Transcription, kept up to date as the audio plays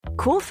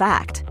Cool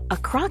fact, a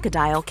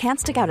crocodile can't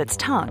stick out its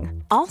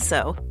tongue.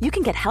 Also, you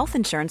can get health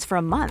insurance for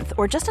a month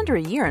or just under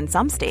a year in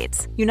some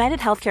states. United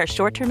Healthcare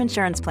short-term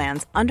insurance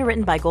plans,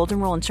 underwritten by Golden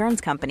Rule Insurance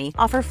Company,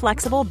 offer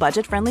flexible,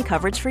 budget-friendly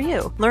coverage for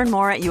you. Learn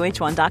more at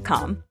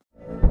uh1.com.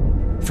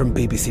 From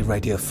BBC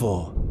Radio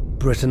 4,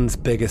 Britain's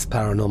biggest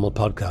paranormal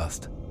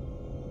podcast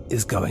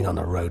is going on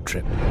a road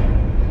trip.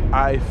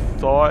 I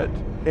thought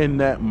in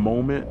that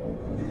moment,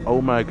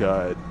 oh my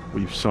God,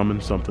 we've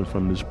summoned something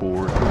from this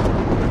board.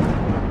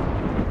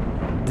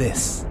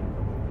 This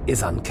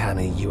is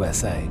Uncanny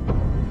USA.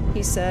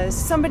 He says,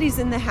 somebody's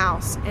in the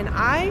house, and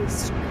I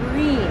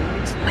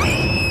screamed.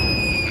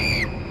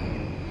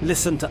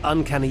 Listen to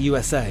Uncanny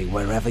USA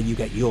wherever you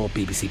get your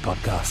BBC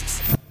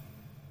podcasts,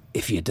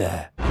 if you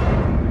dare.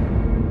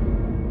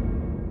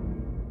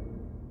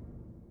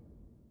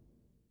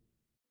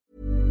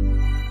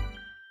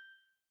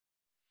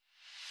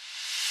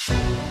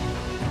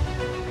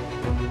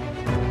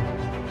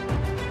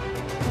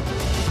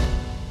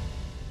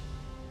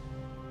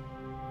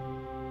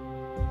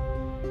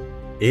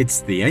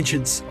 It's The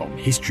Ancients on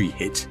History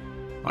Hit.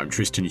 I'm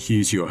Tristan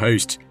Hughes, your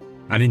host,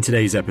 and in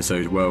today's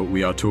episode, well,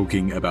 we are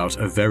talking about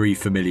a very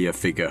familiar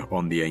figure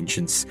on The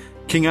Ancients,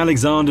 King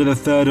Alexander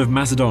III of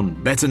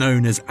Macedon, better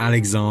known as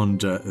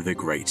Alexander the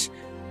Great.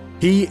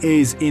 He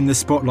is in the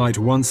spotlight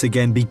once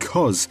again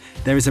because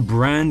there is a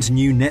brand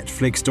new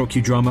Netflix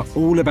docudrama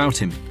all about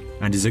him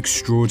and his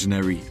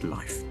extraordinary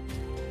life.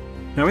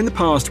 Now, in the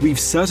past, we've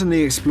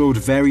certainly explored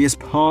various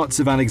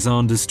parts of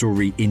Alexander's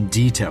story in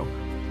detail,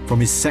 from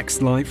his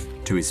sex life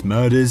to his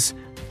murders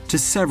to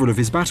several of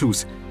his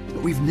battles,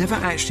 but we've never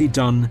actually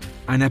done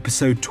an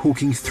episode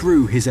talking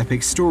through his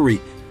epic story,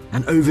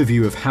 an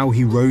overview of how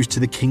he rose to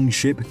the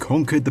kingship,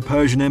 conquered the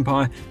Persian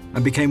Empire,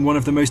 and became one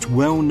of the most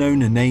well-known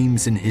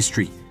names in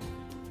history.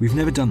 We've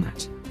never done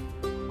that.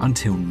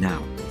 Until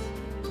now.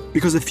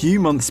 Because a few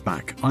months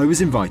back, I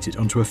was invited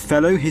onto a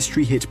fellow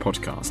History Hit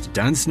podcast,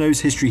 Dan Snow's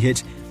History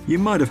Hit, you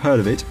might have heard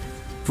of it,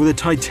 for the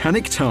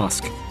titanic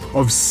task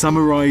of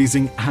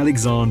summarising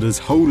Alexander's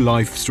whole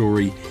life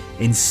story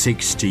in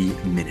 60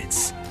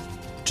 minutes.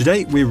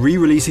 Today, we're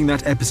re-releasing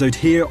that episode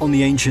here on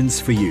The Ancients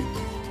for you.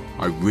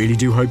 I really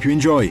do hope you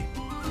enjoy.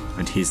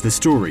 And here's the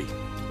story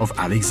of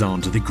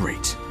Alexander the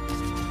Great.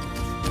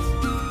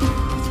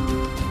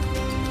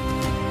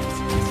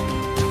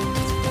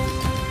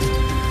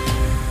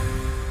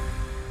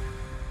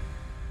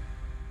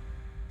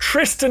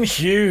 Tristan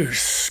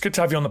Hughes, good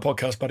to have you on the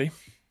podcast, buddy.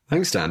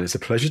 Thanks, Dan. It's a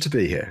pleasure to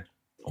be here.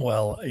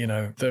 Well, you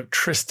know, the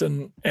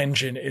Tristan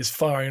engine is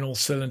firing all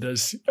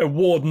cylinders.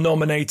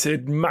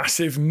 Award-nominated,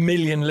 massive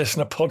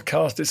million-listener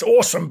podcast. It's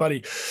awesome,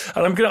 buddy.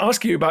 And I'm going to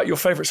ask you about your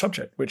favourite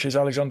subject, which is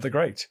Alexander the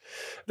Great.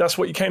 That's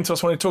what you came to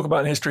us wanting to talk about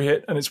in History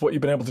Hit, and it's what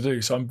you've been able to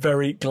do. So I'm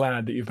very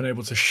glad that you've been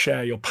able to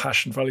share your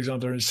passion for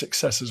Alexander and his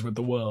successes with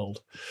the world.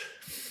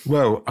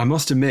 Well, I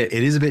must admit,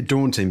 it is a bit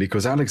daunting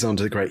because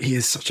Alexander the Great, he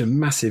is such a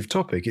massive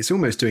topic. It's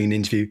almost doing an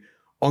interview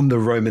on the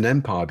Roman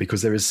Empire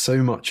because there is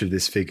so much of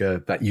this figure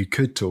that you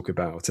could talk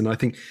about. And I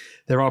think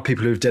there are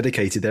people who have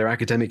dedicated their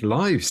academic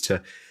lives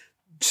to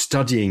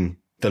studying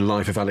the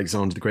life of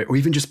Alexander the Great, or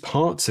even just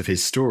parts of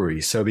his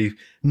story. So it'd be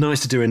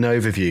nice to do an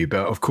overview,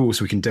 but of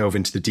course we can delve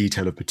into the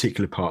detail of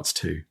particular parts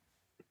too.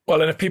 Well,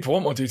 and if people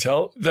want more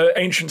detail, the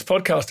Ancients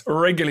podcast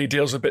regularly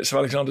deals with bits of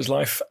Alexander's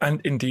life and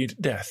indeed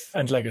death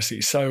and legacy.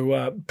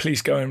 So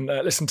please go and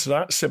listen to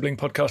that sibling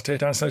podcast here,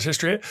 Dan Snow's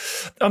History.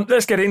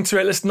 Let's get into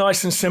it. Let's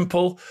nice and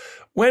simple.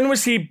 When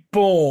was he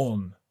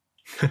born?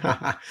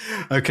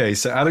 Okay,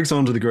 so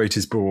Alexander the Great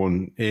is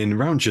born in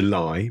around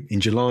July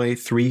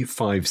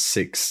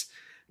 356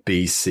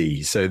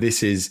 BC. So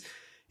this is,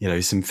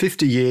 some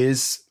 50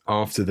 years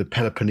after the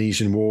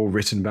Peloponnesian War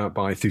written about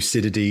by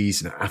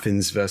Thucydides,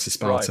 Athens versus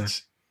Sparta.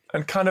 Right.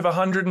 And kind of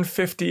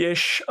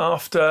 150-ish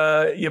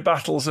after your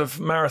battles of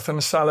Marathon,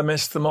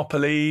 Salamis,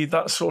 Thermopylae,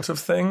 that sort of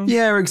thing?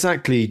 Yeah,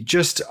 exactly.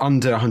 Just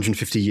under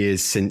 150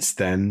 years since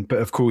then. But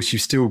of course,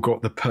 you've still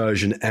got the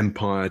Persian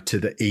Empire to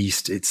the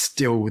east. It's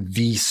still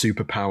the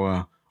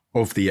superpower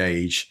of the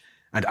age.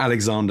 And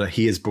Alexander,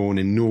 he is born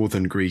in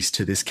northern Greece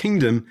to this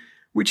kingdom,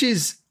 which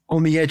is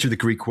on the edge of the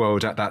Greek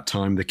world at that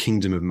time, the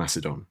Kingdom of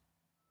Macedon.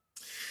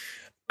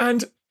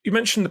 And you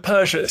mentioned the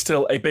Persia is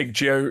still a big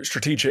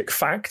geostrategic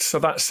fact, so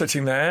that's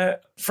sitting there.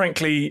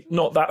 Frankly,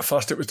 not that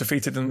fast. It was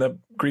defeated in the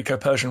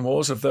Greco-Persian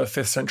Wars of the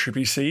 5th century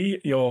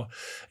BC, your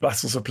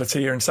battles of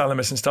Plataea and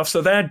Salamis and stuff.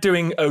 So they're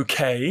doing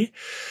okay.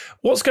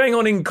 What's going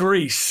on in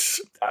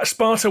Greece?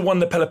 Sparta won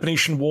the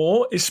Peloponnesian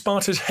War. Is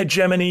Sparta's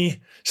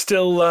hegemony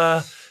still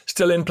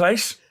in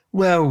place?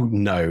 Well,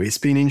 no. It's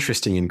been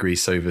interesting in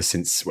Greece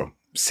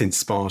since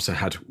Sparta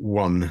had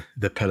won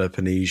the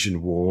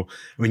Peloponnesian War.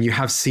 I mean, you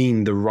have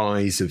seen the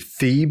rise of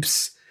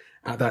Thebes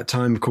at that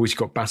time. Of course, you've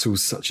got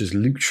battles such as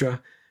Leuctra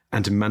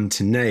and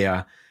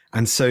Mantinea.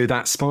 And so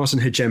that Spartan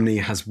hegemony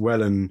has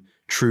well and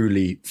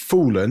truly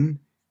fallen.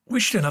 We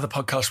should do another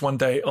podcast one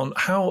day on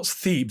how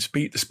Thebes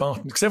beat the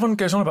Spartans, because everyone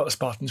goes on about the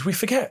Spartans. We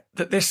forget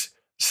that this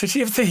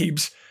city of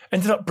Thebes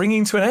ended up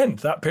bringing to an end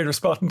that period of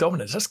Spartan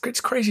dominance. It's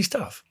crazy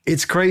stuff.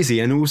 It's crazy.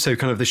 And also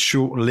kind of the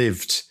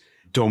short-lived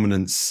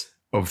dominance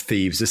of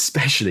Thebes,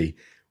 especially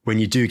when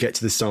you do get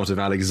to the start of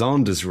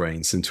Alexander's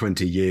reign, some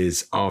 20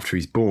 years after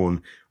he's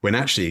born, when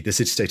actually the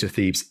city-state of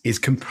Thebes is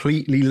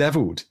completely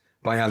leveled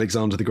by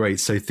Alexander the Great.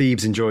 So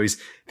Thebes enjoys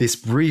this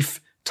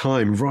brief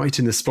time right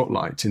in the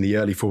spotlight in the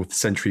early 4th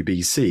century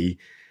BC,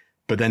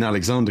 but then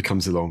Alexander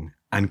comes along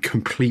and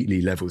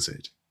completely levels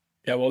it.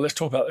 Yeah, well, let's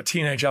talk about the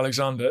teenage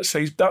Alexander.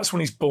 So that's when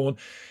he's born.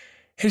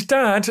 His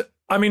dad,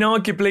 I mean,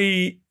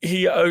 arguably,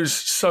 he owes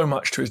so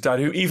much to his dad,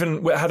 who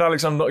even had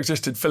Alexander not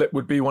existed, Philip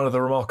would be one of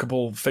the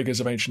remarkable figures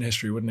of ancient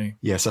history, wouldn't he?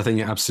 Yes, I think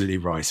you're absolutely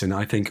right. And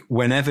I think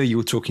whenever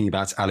you're talking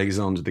about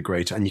Alexander the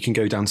Great, and you can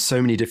go down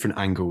so many different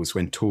angles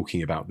when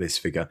talking about this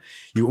figure,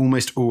 you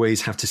almost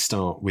always have to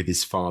start with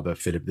his father,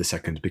 Philip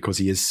II, because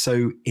he is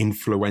so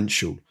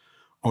influential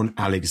on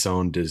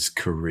Alexander's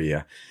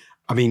career.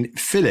 I mean,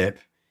 Philip,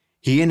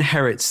 he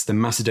inherits the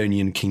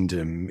Macedonian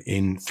kingdom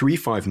in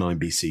 359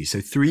 BC,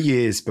 so 3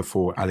 years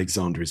before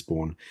Alexander is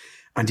born,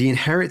 and he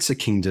inherits a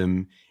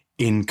kingdom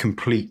in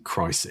complete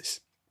crisis.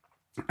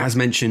 As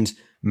mentioned,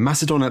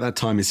 Macedon at that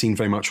time is seen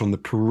very much on the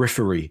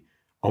periphery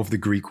of the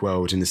Greek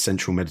world in the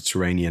central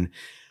Mediterranean.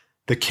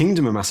 The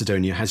kingdom of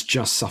Macedonia has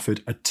just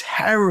suffered a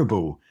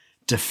terrible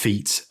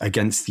defeat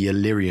against the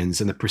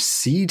Illyrians, and the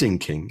preceding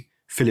king,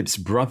 Philip's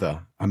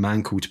brother, a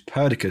man called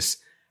Perdiccas,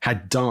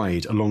 had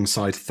died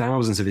alongside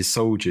thousands of his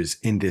soldiers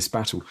in this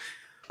battle.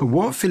 But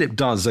what Philip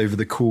does over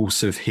the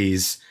course of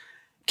his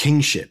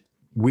kingship,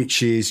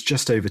 which is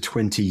just over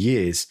 20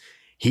 years,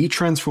 he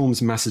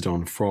transforms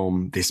Macedon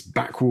from this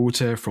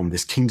backwater, from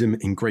this kingdom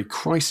in great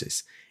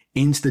crisis,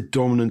 into the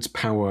dominant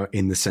power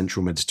in the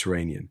central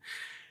Mediterranean.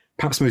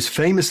 Perhaps most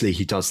famously,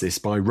 he does this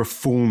by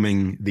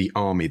reforming the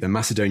army, the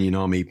Macedonian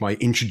army, by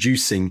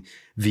introducing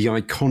the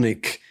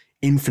iconic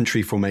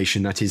infantry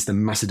formation that is the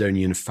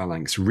Macedonian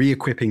phalanx,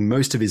 re-equipping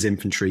most of his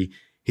infantry,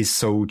 his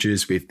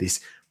soldiers, with this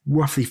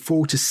roughly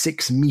 4 to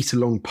 6 meter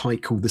long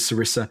pike called the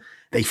sarissa.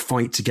 They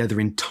fight together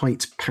in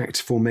tight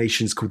packed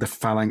formations called the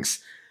phalanx,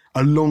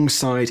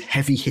 alongside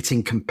heavy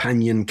hitting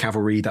companion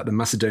cavalry that the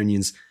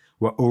Macedonians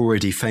were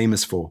already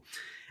famous for.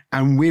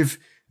 And with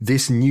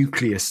this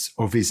nucleus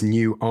of his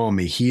new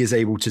army, he is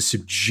able to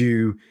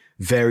subdue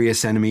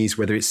various enemies,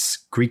 whether it's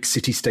Greek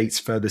city-states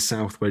further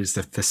south, whether it's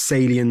the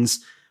Thessalians,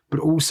 but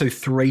also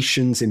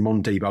Thracians in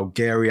modern-day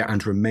Bulgaria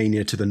and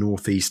Romania to the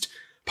northeast,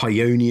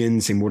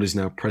 Paeonians in what is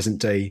now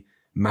present-day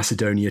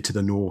Macedonia to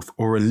the north,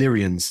 or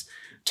Illyrians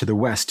to the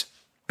west.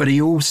 But he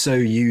also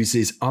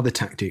uses other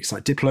tactics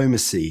like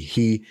diplomacy.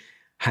 He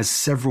has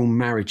several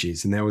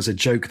marriages, and there was a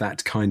joke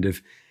that kind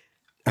of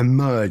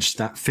emerged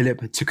that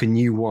Philip took a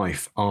new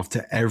wife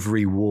after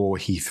every war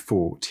he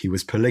fought. He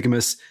was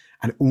polygamous,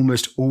 and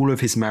almost all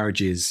of his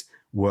marriages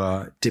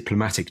were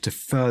diplomatic to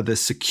further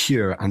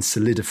secure and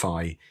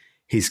solidify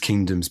his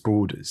kingdom's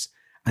borders.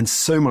 And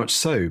so much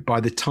so, by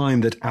the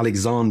time that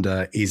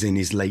Alexander is in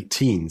his late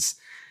teens,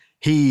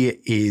 he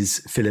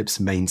is Philip's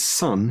main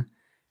son,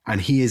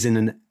 and he is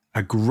in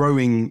a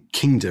growing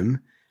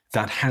kingdom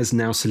that has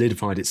now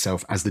solidified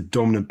itself as the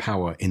dominant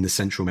power in the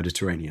central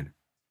Mediterranean.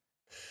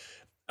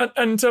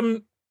 And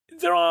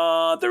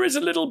there is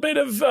a little bit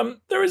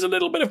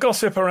of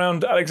gossip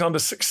around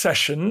Alexander's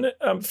succession.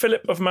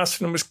 Philip of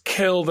Macedon was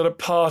killed at a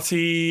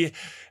party.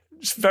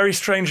 Very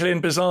strangely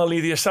and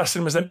bizarrely, the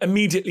assassin was then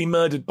immediately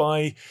murdered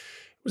by,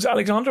 was it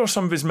Alexander or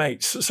some of his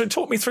mates? So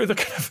talk me through the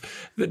kind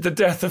of the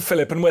death of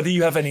Philip and whether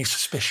you have any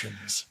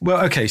suspicions.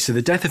 Well, okay, so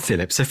the death of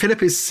Philip. So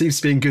Philip seems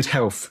to be in good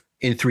health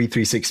in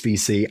 336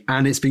 BC,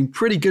 and it's been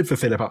pretty good for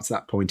Philip up to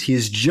that point. He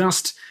has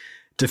just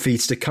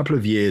defeated a couple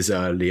of years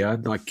earlier,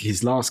 like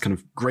his last kind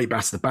of great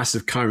battle, the Battle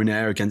of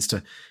Chaeronea, against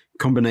a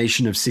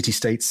combination of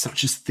city-states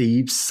such as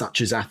Thebes, such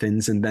as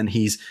Athens, and then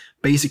he's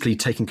basically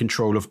taken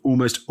control of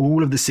almost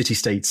all of the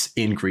city-states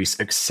in Greece,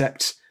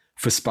 except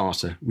for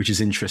Sparta, which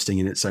is interesting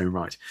in its own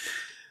right.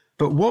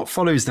 But what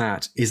follows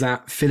that is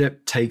that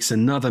Philip takes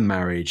another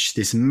marriage,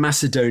 this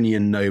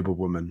Macedonian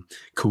noblewoman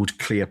called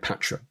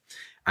Cleopatra,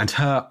 and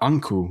her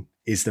uncle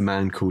is the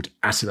man called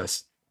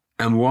Attalus.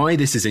 And why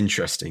this is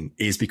interesting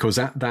is because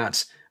at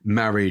that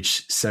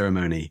marriage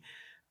ceremony,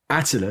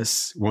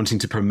 Attalus, wanting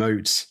to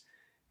promote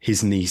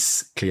his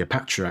niece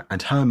Cleopatra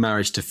and her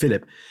marriage to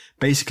Philip,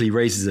 basically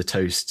raises a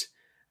toast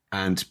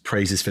and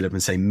praises Philip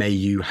and say, "May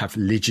you have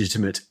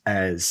legitimate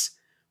heirs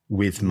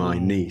with my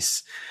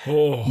niece."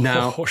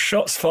 Now,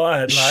 shots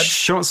fired, lad.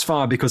 Shots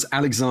fired, because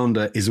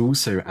Alexander is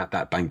also at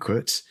that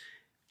banquet.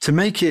 To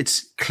make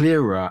it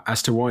clearer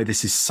as to why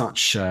this is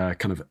such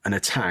kind of an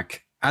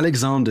attack,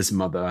 Alexander's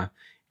mother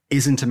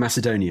isn't a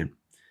Macedonian.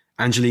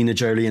 Angelina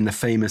Jolie in the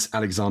famous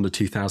Alexander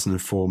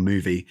 2004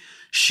 movie,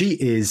 she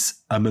is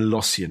a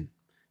Molossian.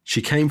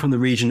 She came from the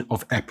region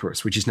of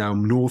Epirus, which is now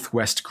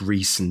northwest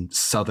Greece and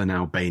southern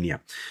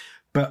Albania.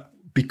 But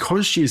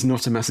because she is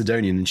not a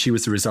Macedonian and she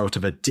was the result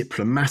of a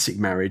diplomatic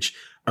marriage,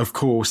 of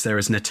course, there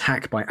is an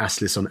attack by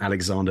Attalus on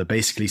Alexander,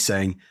 basically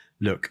saying,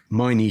 look,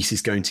 my niece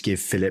is going to give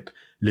Philip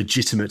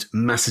legitimate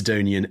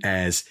Macedonian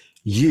heirs.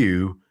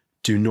 You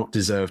do not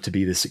deserve to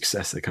be the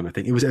successor, kind of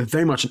thing. It was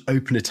very much an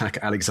open attack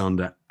at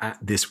Alexander at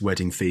this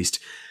wedding feast.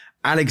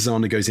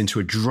 Alexander goes into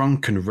a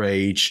drunken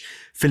rage.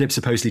 Philip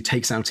supposedly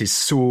takes out his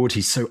sword.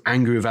 He's so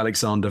angry with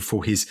Alexander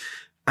for his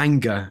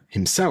anger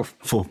himself,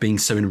 for being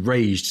so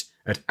enraged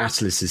at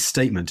Attilus's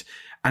statement.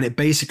 And it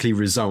basically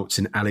results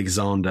in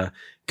Alexander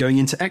going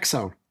into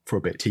exile for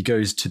a bit. He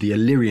goes to the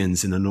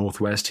Illyrians in the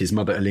northwest. His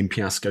mother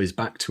Olympias goes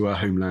back to her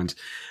homeland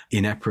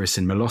in Epirus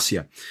in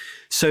Molossia.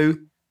 So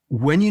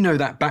when you know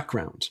that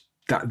background,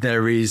 that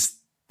there is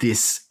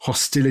this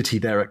hostility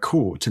there at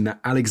court and that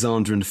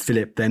Alexander and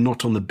Philip, they're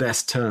not on the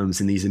best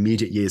terms in these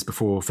immediate years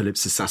before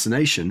Philip's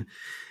assassination,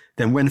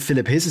 then when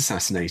Philip is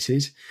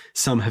assassinated,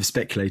 some have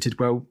speculated,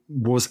 well,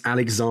 was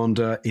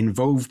Alexander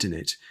involved in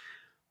it?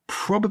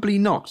 Probably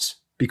not,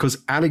 because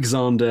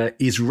Alexander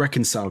is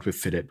reconciled with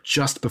Philip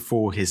just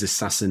before his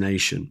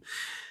assassination.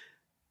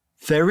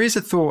 There is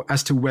a thought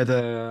as to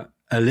whether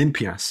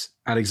Olympias,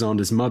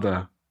 Alexander's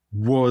mother,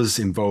 was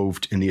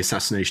involved in the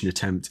assassination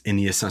attempt, in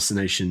the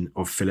assassination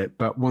of Philip.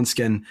 But once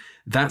again,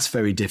 that's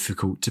very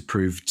difficult to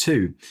prove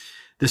too.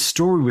 The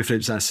story with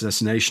Philip's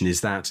assassination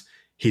is that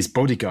his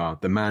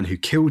bodyguard, the man who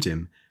killed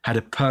him, had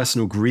a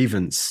personal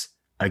grievance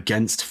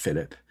against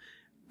Philip,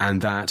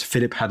 and that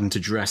Philip hadn't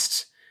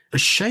addressed a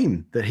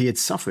shame that he had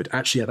suffered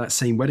actually at that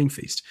same wedding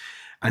feast.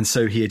 And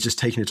so he had just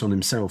taken it on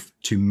himself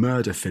to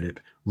murder Philip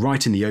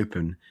right in the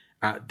open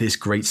at this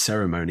great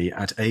ceremony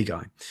at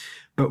Aigai.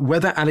 But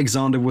whether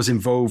Alexander was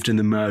involved in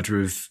the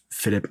murder of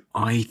Philip,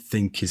 I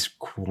think is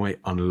quite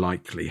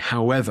unlikely.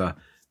 However,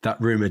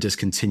 that rumor does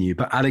continue.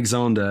 But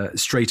Alexander,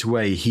 straight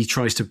away, he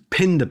tries to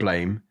pin the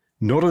blame,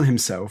 not on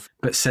himself,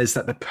 but says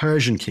that the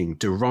Persian king,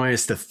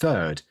 Darius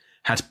III,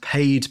 had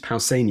paid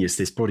Pausanias,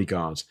 this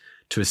bodyguard,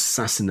 to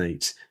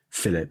assassinate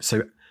Philip.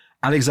 So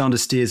Alexander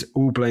steers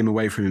all blame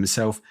away from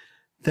himself.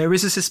 There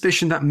is a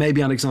suspicion that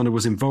maybe Alexander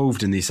was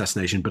involved in the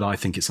assassination, but I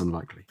think it's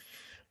unlikely.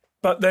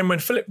 But then when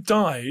Philip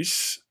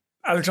dies,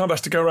 Alexander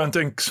has to go around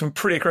doing some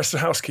pretty aggressive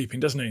housekeeping,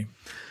 doesn't he?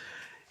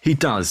 He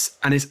does,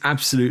 and it's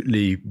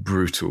absolutely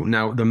brutal.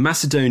 Now, the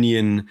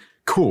Macedonian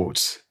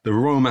court, the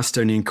Royal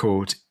Macedonian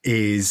court,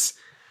 is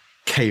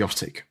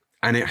chaotic,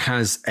 and it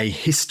has a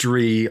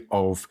history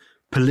of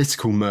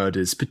political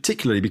murders,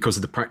 particularly because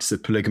of the practice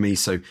of polygamy.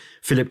 So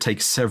Philip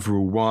takes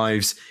several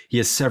wives, he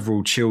has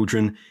several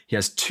children, he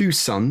has 2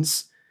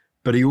 sons,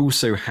 but he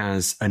also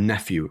has a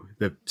nephew,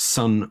 the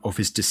son of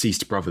his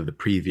deceased brother, the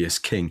previous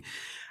king.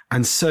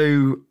 And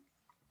so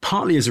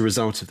partly as a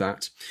result of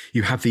that,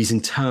 you have these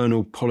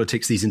internal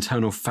politics, these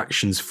internal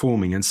factions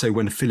forming. And so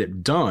when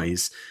Philip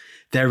dies,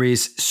 there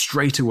is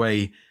straight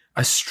away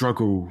a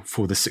struggle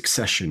for the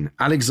succession.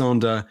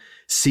 Alexander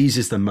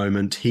seizes the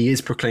moment. He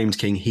is proclaimed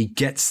king. He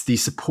gets the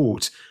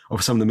support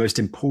of some of the most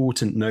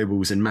important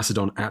nobles in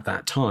Macedon at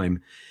that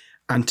time.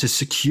 And to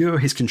secure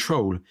his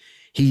control,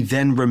 he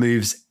then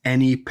removes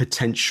any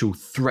potential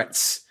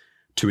threats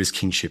to his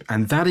kingship.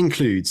 And that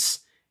includes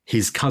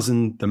his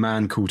cousin, the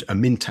man called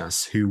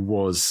Amyntas, who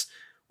was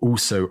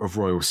also of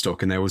royal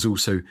stock. And there was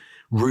also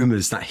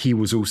rumors that he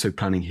was also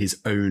planning his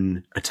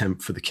own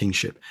attempt for the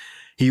kingship.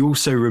 He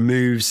also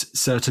removes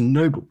certain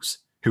nobles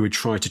who would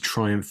try to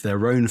triumph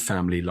their own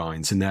family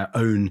lines and their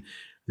own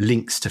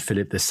links to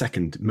Philip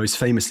II, most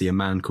famously a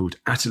man called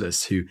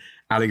Attilus, who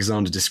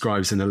Alexander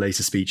describes in a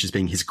later speech as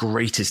being his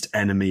greatest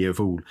enemy of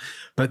all.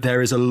 But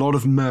there is a lot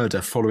of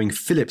murder following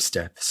Philip's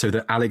death so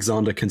that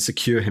Alexander can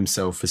secure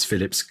himself as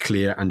Philip's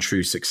clear and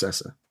true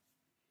successor.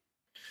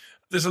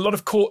 There's a lot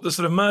of the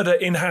sort of murder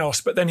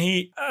in-house, but then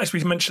he, as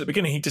we mentioned at the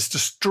beginning, he just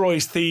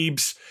destroys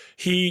Thebes.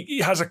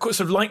 He has a sort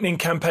of lightning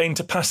campaign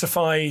to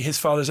pacify his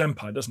father's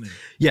empire, doesn't he?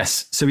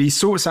 Yes. So he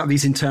sorts out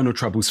these internal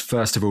troubles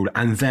first of all,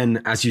 and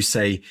then, as you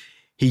say,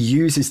 he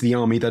uses the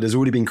army that has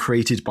already been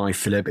created by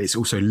Philip. It's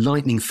also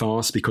lightning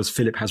fast because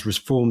Philip has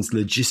reformed the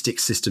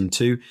logistics system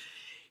too.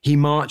 He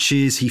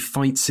marches, he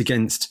fights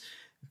against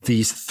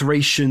these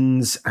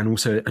Thracians and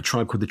also a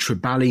tribe called the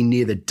Triballi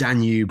near the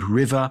Danube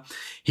River.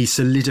 He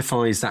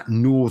solidifies that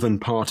northern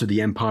part of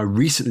the empire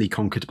recently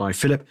conquered by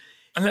Philip.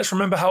 And let's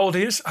remember how old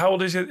he is. How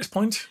old is he at this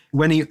point?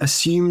 When he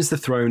assumes the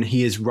throne,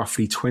 he is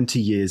roughly 20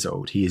 years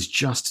old. He has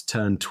just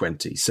turned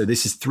 20. So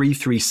this is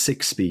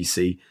 336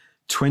 BC,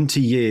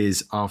 20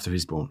 years after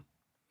he's born.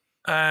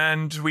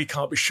 And we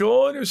can't be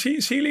sure. Is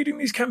he leading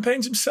these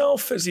campaigns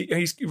himself?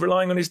 He's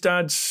relying on his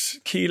dad's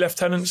key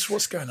lieutenants?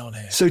 What's going on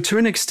here? So to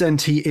an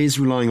extent, he is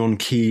relying on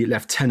key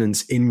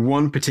lieutenants in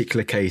one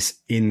particular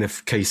case, in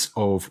the case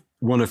of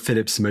one of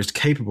Philip's most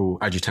capable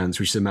adjutants,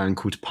 which is a man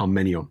called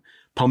Parmenion.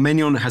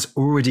 Parmenion has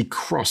already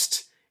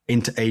crossed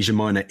into Asia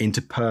Minor,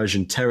 into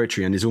Persian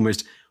territory, and is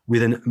almost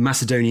with a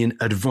Macedonian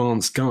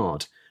advance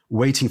guard,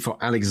 waiting for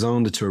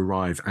Alexander to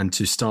arrive and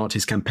to start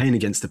his campaign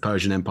against the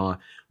Persian Empire,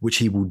 which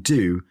he will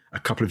do a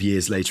couple of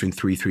years later in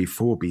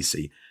 334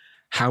 BC.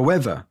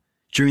 However,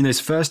 during those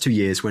first 2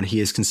 years when he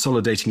is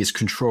consolidating his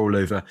control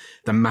over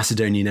the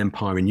Macedonian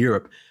Empire in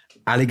Europe,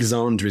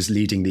 Alexander is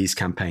leading these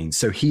campaigns.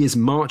 So he is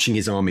marching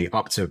his army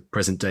up to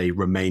present-day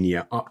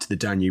Romania, up to the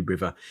Danube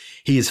River.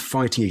 He is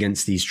fighting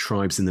against these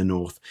tribes in the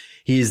north.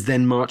 He is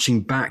then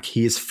marching back.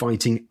 He is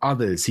fighting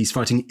others. He's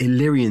fighting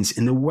Illyrians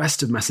in the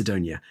west of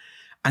Macedonia.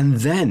 And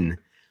then,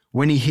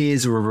 when he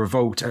hears of a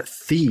revolt at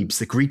Thebes,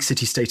 the Greek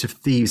city-state of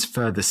Thebes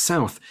further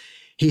south,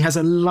 he has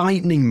a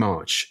lightning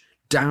march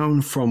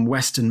down from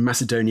Western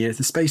Macedonia. In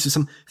the space of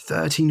some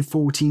 13,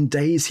 14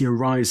 days, he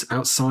arrives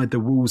outside the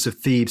walls of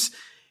Thebes.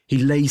 He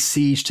lays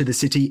siege to the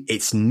city.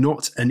 It's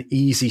not an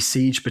easy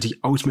siege, but he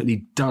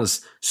ultimately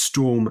does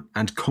storm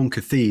and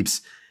conquer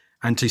Thebes.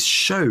 And to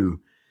show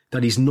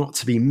that he's not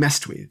to be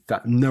messed with,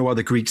 that no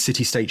other Greek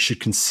city-state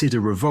should consider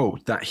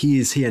revolt, that he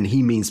is here and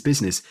he means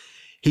business,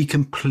 he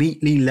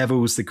completely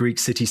levels the Greek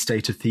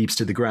city-state of Thebes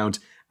to the ground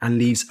and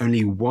leaves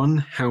only one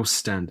house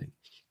standing.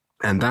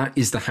 And that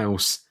is the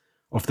house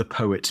of the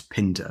poet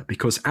Pindar.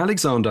 Because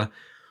Alexander,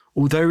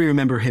 although we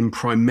remember him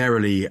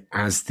primarily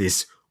as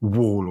this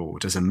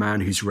warlord, as a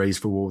man who's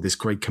raised for war, this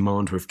great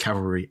commander of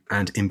cavalry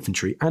and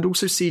infantry, and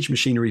also siege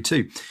machinery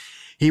too,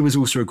 he was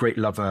also a great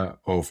lover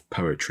of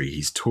poetry.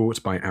 He's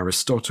taught by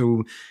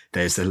Aristotle.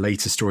 There's a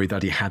later story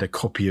that he had a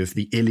copy of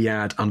the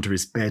Iliad under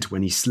his bed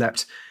when he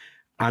slept.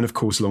 And of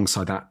course,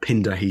 alongside that,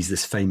 Pindar, he's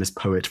this famous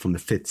poet from the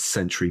 5th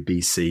century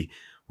BC,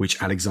 which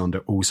Alexander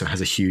also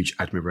has a huge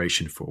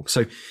admiration for.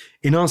 So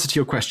in answer to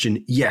your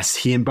question, yes,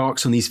 he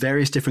embarks on these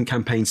various different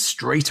campaigns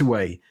straight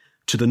away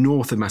to the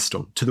north of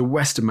Macedon, to the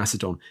west of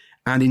Macedon,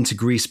 and into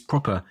Greece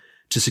proper,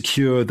 to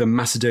secure the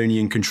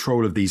Macedonian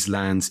control of these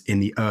lands in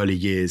the early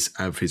years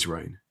of his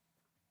reign.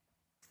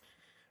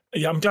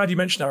 Yeah, I'm glad you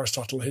mentioned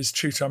Aristotle, his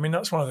tutor. I mean,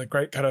 that's one of the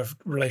great kind of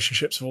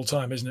relationships of all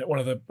time, isn't it? One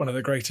of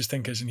the greatest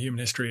thinkers in human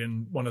history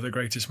and one of the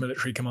greatest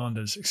military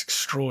commanders. It's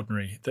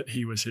extraordinary that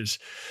he was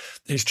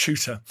his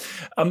tutor.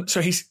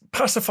 So he's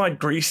pacified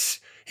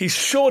Greece. He's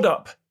shored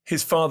up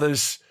his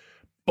father's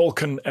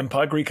Balkan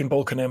Empire, Greek and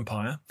Balkan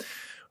Empire.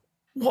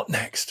 What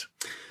next?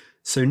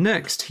 So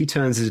next, he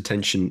turns his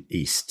attention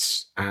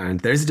east, and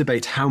there's a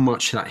debate how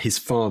much that his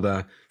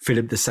father,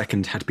 Philip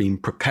II, had been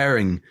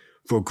preparing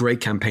for a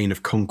great campaign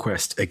of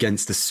conquest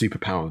against the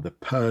superpower, the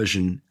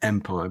Persian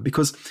Empire,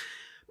 because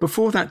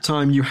before that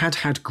time, you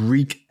had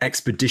Greek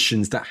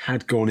expeditions that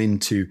had gone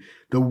into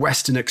the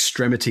western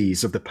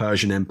extremities of the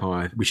Persian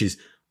Empire, which is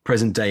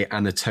present-day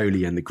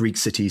Anatolia and the Greek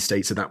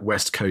city-states of that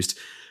west coast.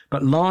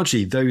 But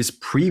largely, those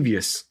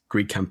previous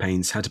Greek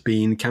campaigns had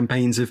been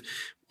campaigns of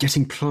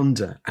getting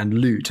plunder and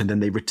loot, and then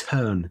they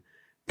return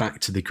back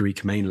to the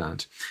Greek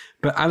mainland.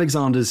 But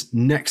Alexander's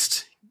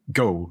next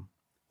goal,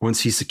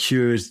 once he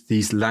secures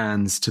these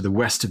lands to the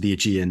west of the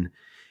Aegean,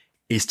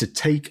 is to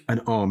take an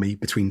army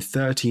between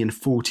 30 and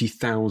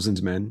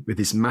 40,000 men, with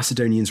his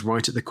Macedonians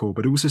right at the core,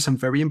 but also some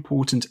very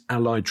important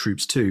allied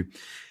troops too.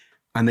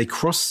 And they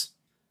cross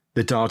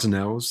the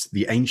Dardanelles,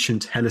 the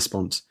ancient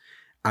Hellespont,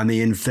 and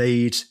they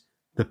invade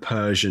the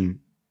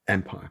Persian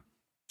Empire.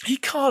 He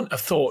can't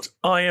have thought,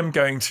 I am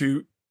going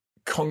to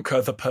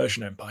conquer the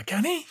Persian Empire,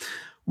 can he?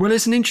 Well,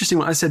 it's an interesting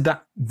one. I said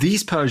that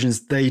these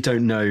Persians, they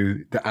don't know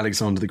that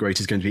Alexander the Great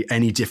is going to be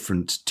any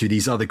different to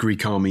these other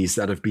Greek armies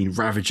that have been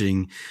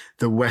ravaging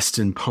the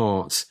western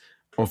part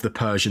of the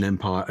Persian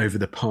Empire over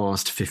the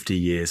past 50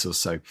 years or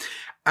so.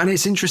 And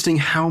it's interesting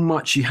how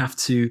much you have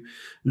to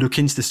look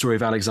into the story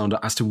of Alexander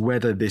as to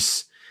whether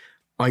this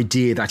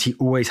idea that he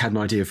always had an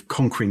idea of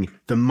conquering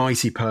the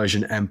mighty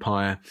Persian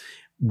Empire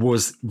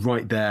was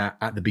right there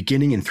at the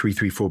beginning in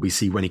 334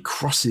 BC when he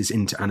crosses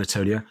into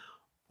Anatolia,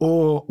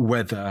 or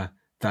whether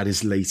that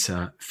is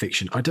later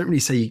fiction. I don't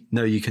really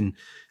know you can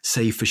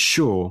say for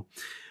sure,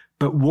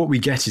 but what we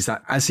get is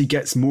that as he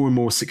gets more and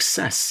more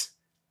success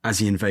as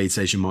he invades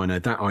Asia Minor,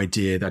 that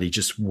idea that he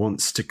just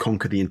wants to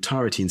conquer the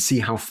entirety and see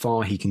how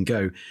far he can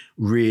go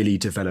really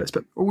develops.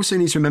 But also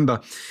needs to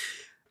remember,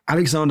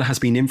 Alexander has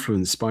been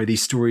influenced by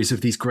these stories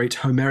of these great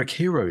Homeric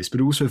heroes,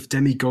 but also of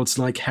demigods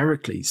like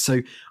Heracles.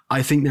 So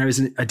I think there is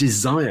a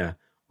desire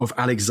of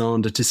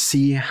Alexander to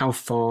see how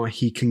far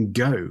he can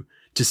go,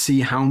 to see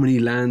how many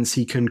lands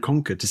he can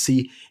conquer, to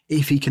see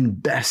if he can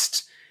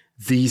best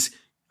these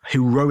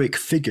heroic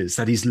figures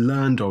that he's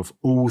learned of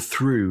all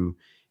through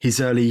his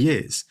early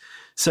years.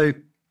 So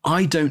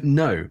I don't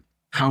know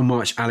how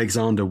much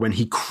Alexander, when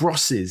he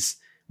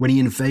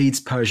invades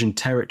Persian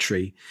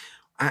territory,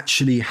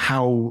 actually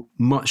how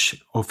much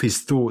of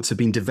his thoughts have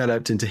been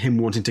developed into him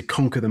wanting to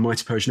conquer the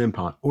mighty Persian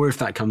Empire, or if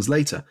that comes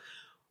later.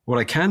 What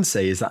I can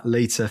say is that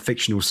later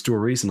fictional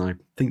stories, and I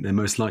think they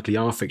most likely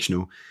are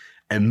fictional,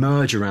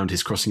 emerge around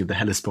his crossing of the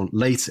Hellespont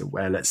later,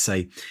 where, let's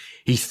say,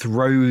 he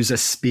throws a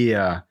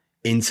spear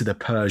into the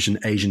Persian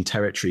Asian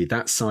territory,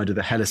 that side of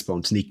the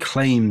Hellespont, and he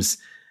claims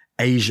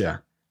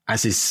Asia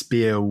as his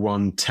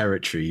spear-won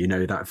territory, you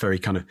know, that very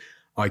kind of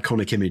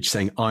iconic image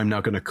saying, I'm now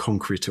going to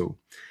conquer it all.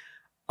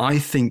 I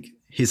think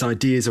his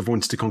ideas of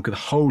wanting to conquer the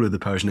whole of the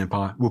Persian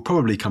Empire will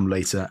probably come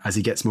later as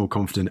he gets more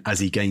confident, as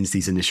he gains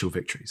these initial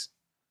victories.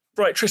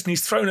 Right, Tristan,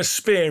 he's thrown a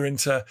spear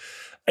into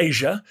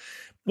Asia.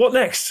 What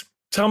next?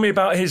 Tell me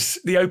about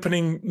the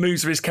opening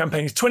moves of his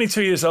campaign. He's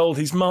 22 years old.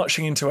 He's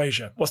marching into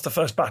Asia. What's the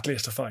first battle he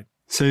has to fight?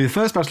 So the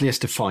first battle he has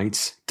to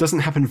fight doesn't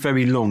happen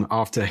very long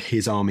after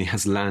his army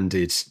has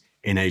landed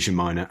in Asia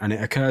Minor, and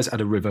it occurs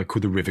at a river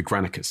called the River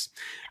Granicus.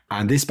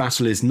 And this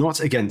battle is not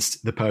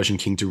against the Persian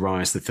king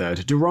Darius III.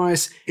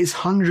 Darius is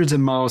hundreds of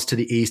miles to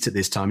the east at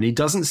this time, and he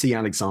doesn't see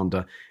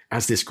Alexander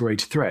as this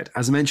great threat.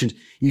 As I mentioned,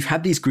 you've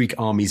had these Greek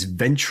armies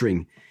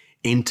venturing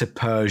into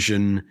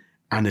Persian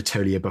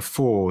Anatolia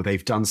before.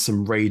 They've done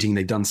some raiding,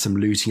 they've done some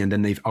looting, and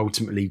then they've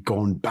ultimately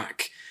gone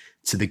back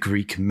to the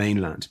Greek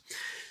mainland.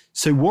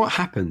 So what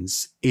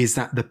happens is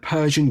that the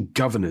Persian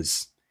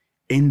governors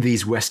in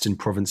these western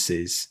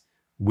provinces,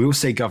 we'll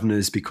say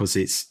governors because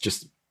it's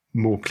just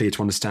more clear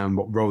to understand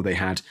what role they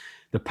had.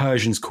 The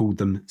Persians called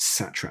them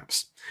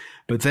satraps.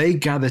 But they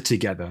gather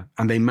together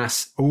and they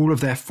mass all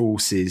of their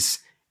forces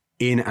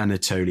in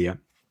Anatolia,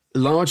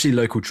 largely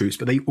local troops,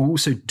 but they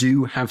also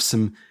do have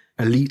some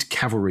elite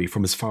cavalry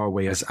from as far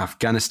away as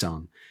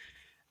Afghanistan.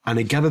 And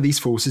they gather these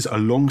forces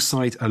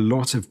alongside a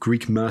lot of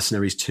Greek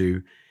mercenaries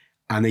too,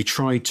 and they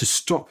try to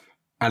stop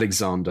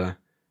Alexander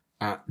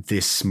at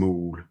this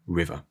small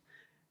river.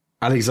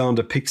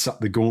 Alexander picks up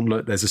the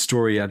gauntlet. There's a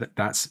story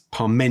that's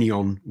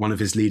Parmenion, one of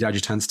his lead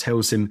adjutants,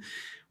 tells him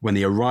when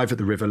they arrive at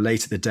the river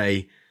late at the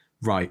day,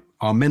 right,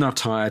 our men are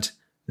tired,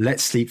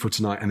 let's sleep for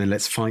tonight and then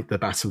let's fight the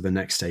battle the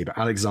next day. But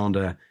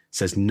Alexander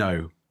says,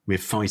 no, we're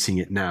fighting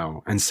it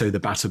now. And so the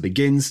battle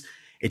begins.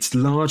 It's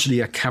largely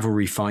a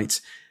cavalry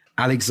fight.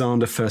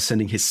 Alexander first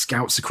sending his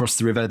scouts across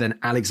the river, then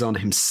Alexander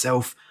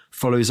himself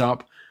follows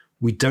up.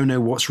 We don't know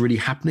what's really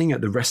happening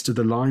at the rest of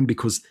the line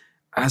because,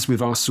 as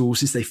with our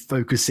sources, they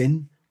focus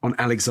in on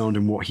Alexander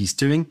and what he's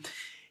doing.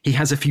 He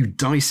has a few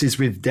dices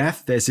with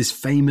death. There's this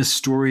famous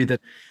story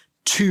that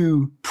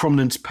two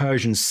prominent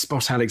Persians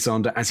spot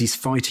Alexander as he's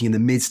fighting in the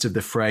midst of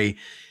the fray.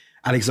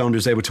 Alexander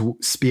is able to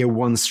spear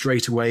one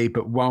straight away,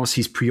 but whilst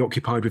he's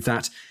preoccupied with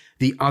that,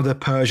 the other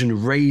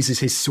Persian raises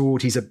his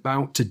sword. He's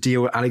about to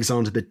deal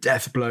Alexander the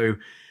death blow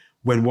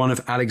when one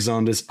of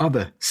Alexander's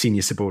other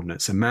senior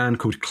subordinates, a man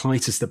called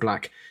Clytus the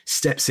Black,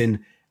 steps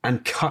in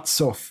and cuts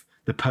off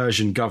the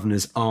Persian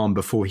governor's arm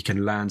before he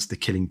can land the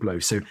killing blow.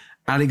 So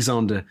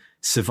Alexander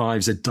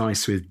survives a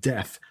dice with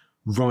death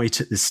right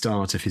at the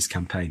start of his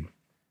campaign.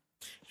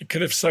 It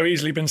could have so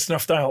easily been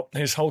snuffed out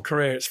his whole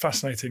career. It's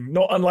fascinating.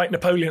 Not unlike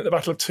Napoleon at the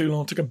Battle of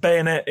Toulon, took a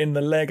bayonet in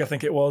the leg, I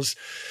think it was.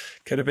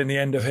 Could have been the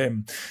end of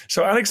him.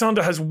 So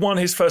Alexander has won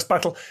his first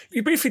battle.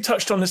 You briefly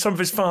touched on some of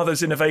his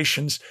father's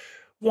innovations.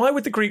 Why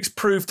would the Greeks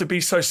prove to be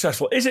so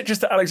successful? Is it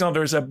just that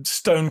Alexander is a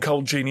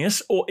stone-cold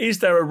genius, or is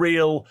there a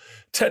real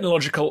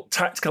technological,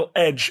 tactical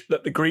edge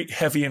that the Greek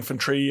heavy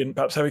infantry and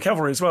perhaps heavy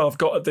cavalry as well have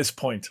got at this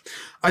point?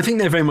 I think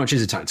there very much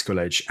is a tactical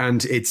edge.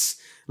 And it's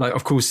like,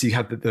 of course, you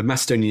have the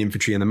Macedonian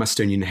infantry and the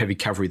Macedonian heavy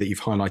cavalry that you've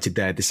highlighted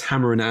there, this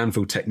hammer and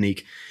anvil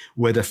technique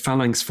where the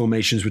phalanx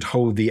formations would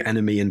hold the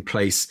enemy in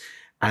place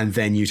and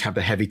then you'd have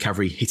the heavy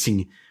cavalry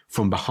hitting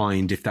from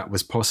behind if that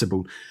was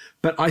possible.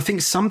 But I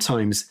think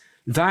sometimes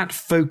that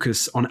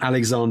focus on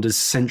Alexander's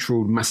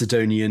central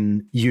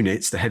Macedonian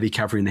units, the heavy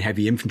cavalry and the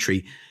heavy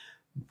infantry,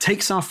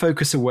 takes our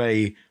focus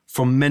away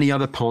from many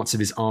other parts of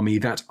his army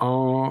that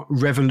are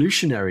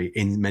revolutionary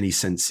in many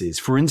senses.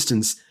 For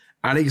instance,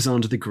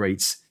 Alexander the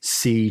Great's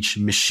siege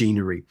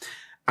machinery.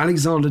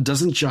 Alexander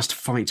doesn't just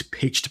fight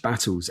pitched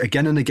battles.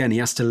 Again and again, he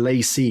has to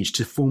lay siege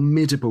to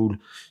formidable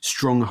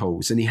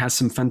strongholds, and he has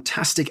some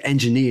fantastic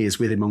engineers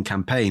with him on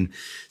campaign,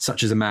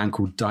 such as a man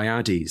called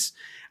Diades.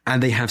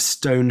 And they have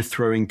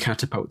stone-throwing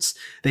catapults.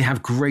 They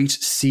have great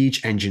siege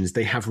engines.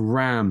 They have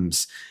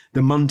rams.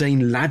 The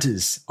mundane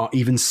ladders are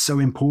even so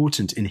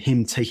important in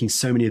him taking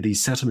so many of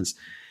these settlements.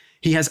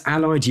 He has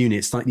allied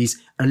units like these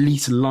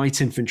elite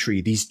light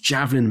infantry, these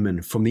javelin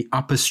men from the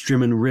upper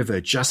Strymon River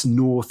just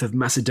north of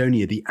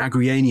Macedonia, the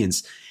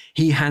Agrianians.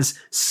 He has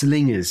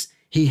slingers.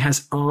 He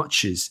has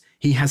archers.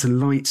 He has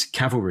light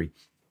cavalry.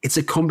 It's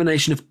a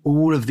combination of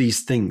all of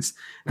these things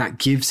that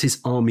gives his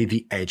army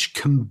the edge,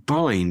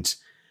 combined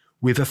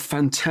with a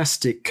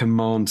fantastic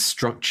command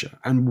structure.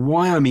 And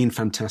why I mean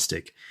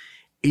fantastic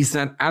is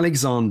that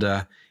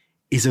Alexander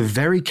is a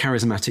very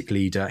charismatic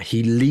leader.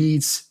 He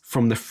leads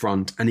from the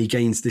front and he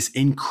gains this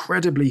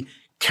incredibly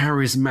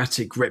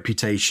charismatic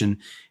reputation.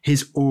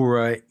 His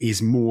aura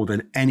is more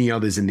than any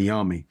others in the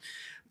army.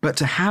 But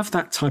to have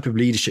that type of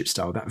leadership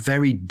style, that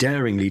very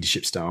daring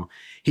leadership style,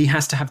 he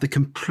has to have the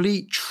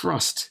complete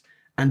trust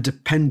and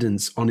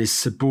dependence on his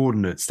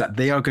subordinates that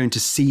they are going to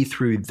see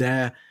through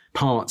their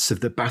parts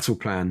of the battle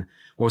plan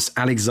whilst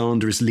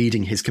Alexander is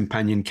leading his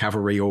companion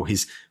cavalry or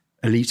his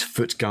elite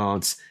foot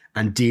guards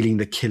and dealing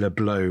the killer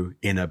blow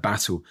in a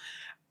battle.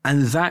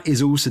 And that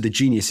is also the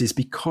genius, is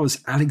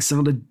because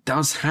Alexander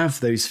does have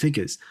those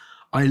figures.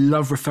 I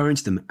love referring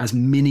to them as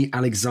mini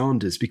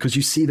Alexanders because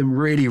you see them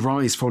really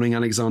rise following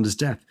Alexander's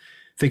death.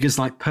 Figures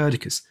like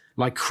Perdiccas,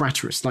 like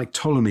Craterus, like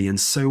Ptolemy, and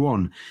so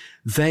on.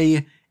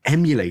 They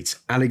emulate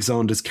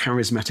Alexander's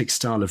charismatic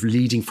style of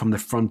leading from the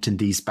front in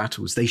these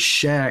battles. They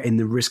share in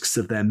the risks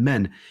of their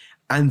men,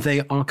 and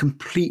they are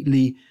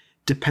completely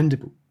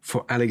dependable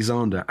for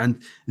Alexander.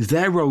 And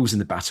their roles in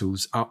the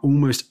battles are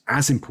almost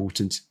as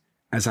important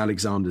as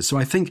Alexander's. So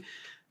I think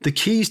the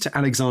keys to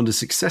Alexander's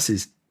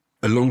successes,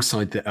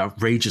 alongside the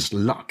outrageous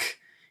luck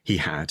he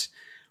had,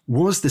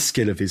 was the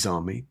skill of his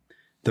army,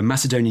 the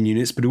Macedonian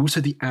units, but also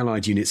the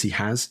allied units he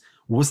has,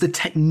 was the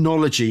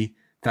technology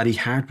that he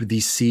had with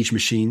these siege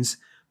machines,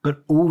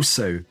 but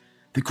also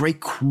the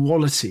great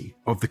quality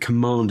of the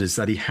commanders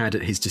that he had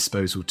at his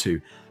disposal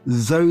too.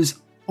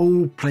 Those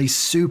all play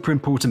super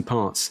important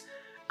parts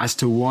as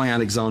to why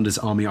Alexander's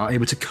army are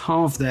able to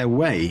carve their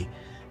way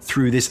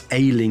through this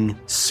ailing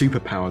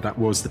superpower that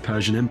was the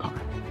Persian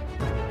Empire.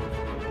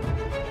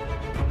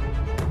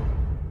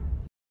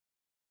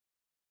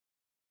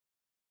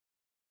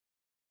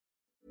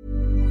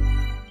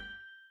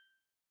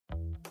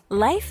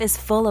 Life is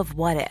full of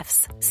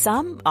what-ifs.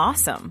 Some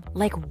awesome,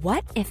 like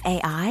what if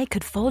AI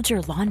could fold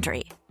your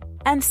laundry?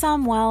 And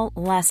some, well,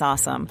 less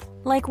awesome,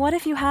 like what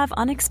if you have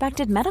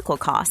unexpected medical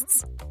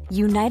costs?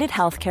 United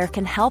Healthcare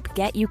can help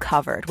get you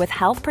covered with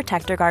Health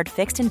Protector Guard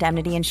fixed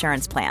indemnity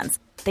insurance plans.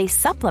 They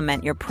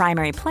supplement your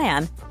primary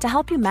plan to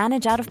help you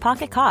manage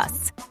out-of-pocket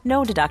costs.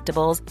 No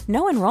deductibles,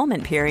 no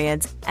enrollment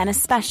periods, and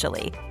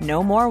especially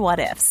no more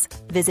what-ifs.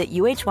 Visit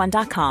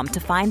uh1.com to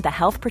find the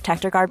Health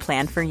Protector Guard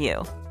plan for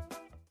you.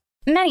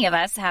 Many of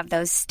us have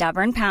those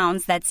stubborn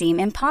pounds that seem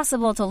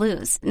impossible to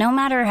lose, no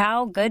matter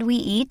how good we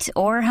eat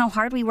or how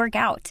hard we work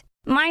out.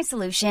 My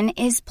solution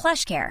is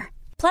PlushCare.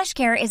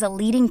 PlushCare is a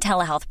leading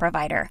telehealth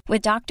provider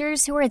with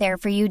doctors who are there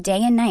for you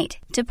day and night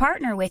to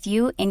partner with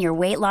you in your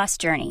weight loss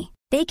journey.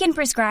 They can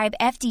prescribe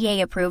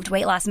FDA-approved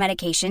weight loss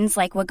medications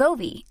like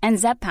Wegovy and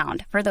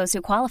Zepbound for those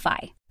who qualify.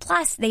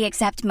 Plus, they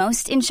accept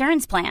most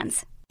insurance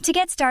plans. To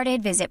get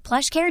started, visit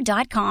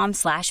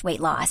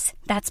plushcare.com/weightloss.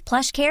 That's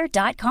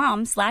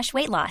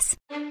plushcare.com/weightloss.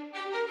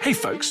 Hey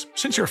folks,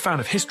 since you're a fan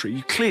of history,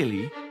 you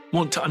clearly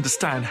want to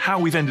understand how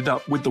we've ended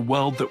up with the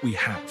world that we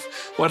have.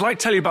 Well, I'd like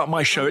to tell you about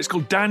my show. It's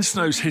called Dan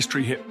Snow's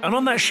History Hit. And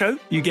on that show,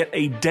 you get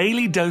a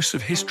daily dose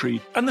of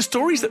history and the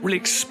stories that really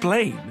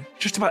explain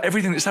just about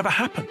everything that's ever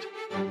happened.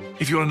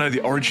 If you want to know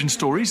the origin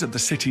stories of the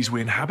cities we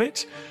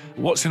inhabit,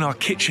 what's in our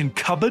kitchen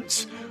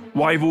cupboards,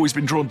 why we've always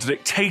been drawn to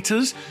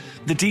dictators,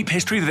 the deep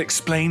history that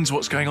explains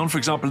what's going on, for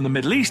example, in the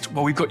Middle East,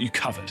 well, we've got you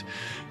covered.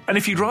 And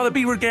if you'd rather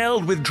be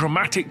regaled with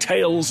dramatic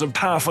tales of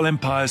powerful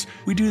empires,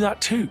 we do that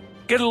too.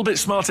 Get a little bit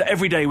smarter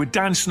every day with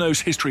Dan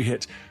Snow's History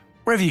Hit,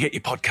 wherever you get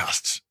your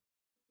podcasts.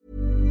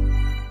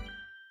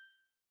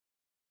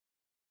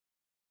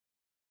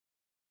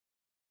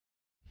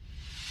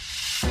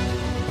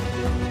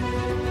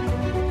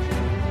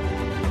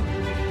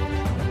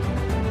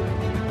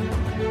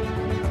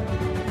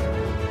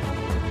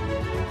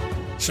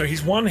 So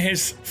he's won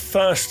his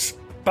first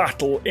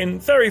battle in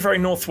very, very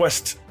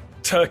northwest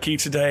Turkey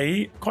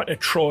today, quite near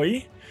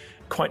Troy,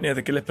 quite near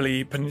the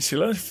Gallipoli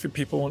Peninsula, if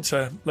people want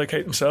to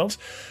locate themselves.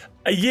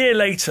 A year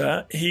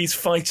later, he's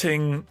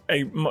fighting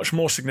a much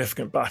more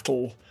significant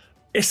battle,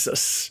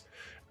 Issus.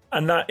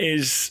 And that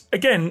is,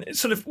 again,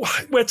 sort of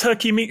where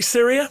Turkey meets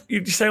Syria,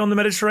 you'd say, on the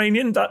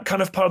Mediterranean, that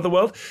kind of part of the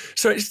world.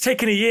 So it's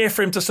taken a year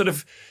for him to sort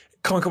of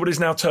conquer what is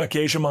now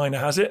Turkey. Asia Minor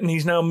has it, and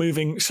he's now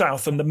moving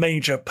south, and the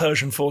major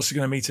Persian force are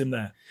going to meet him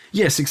there.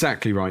 Yes,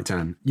 exactly right,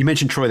 Dan. You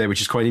mentioned Troy there,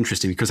 which is quite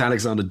interesting because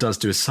Alexander does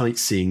do a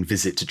sightseeing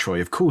visit to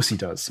Troy. Of course he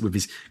does, with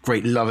his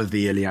great love of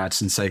the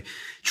Iliad. And so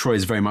Troy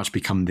has very much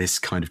become this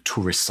kind of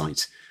tourist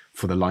site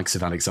for the likes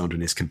of Alexander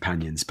and his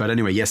companions. But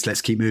anyway, yes,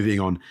 let's keep moving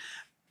on.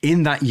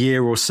 In that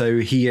year or so,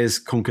 he has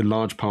conquered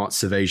large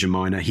parts of Asia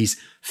Minor. He's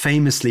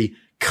famously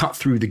cut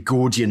through the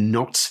Gordian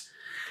knot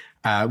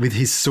with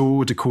his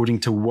sword, according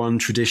to one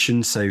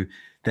tradition. So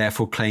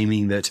therefore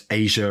claiming that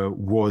Asia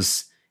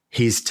was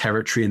his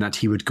territory and that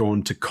he would go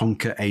on to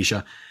conquer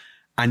Asia.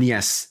 And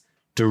yes,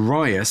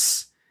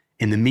 Darius,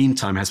 in the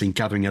meantime, has been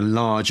gathering a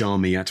large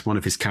army at one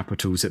of his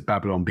capitals at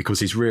Babylon because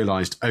he's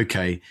realized,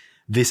 okay,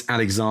 this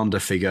Alexander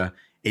figure,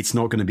 it's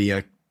not going to be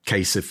a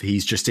case of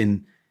he's just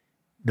in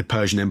the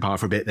Persian Empire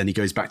for a bit, then he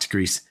goes back to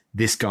Greece.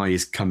 This guy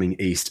is coming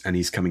east and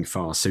he's coming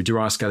fast. So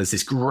Darius gathers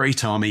this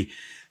great army.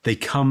 They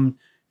come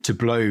to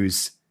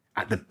blows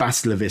at the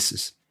Battle of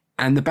Issus.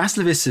 And the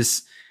Battle of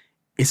Issus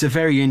is a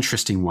very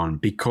interesting one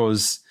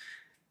because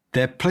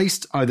they're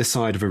placed either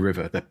side of a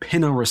river, the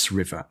Pinarus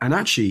River. And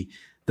actually,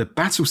 the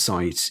battle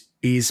site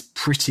is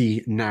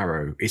pretty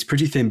narrow. It's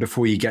pretty thin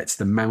before you get to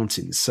the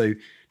mountains. So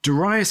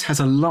Darius has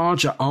a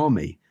larger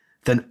army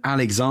than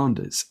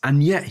Alexander's,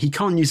 and yet he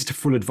can't use it to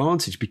full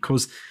advantage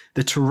because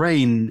the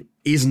terrain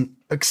isn't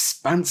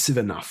expansive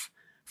enough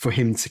for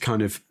him to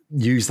kind of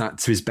use that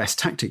to his best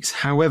tactics.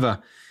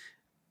 However,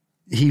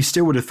 he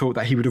still would have thought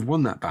that he would have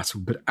won that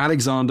battle. But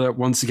Alexander,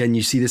 once again,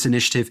 you see this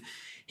initiative.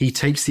 He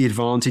takes the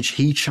advantage.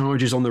 He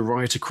charges on the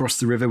right across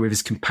the river with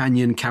his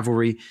companion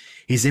cavalry.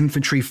 His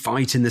infantry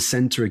fight in the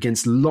center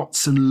against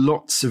lots and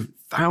lots of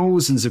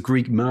thousands of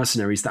Greek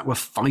mercenaries that were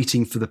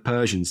fighting for the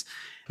Persians.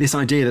 This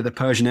idea that the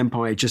Persian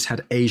Empire just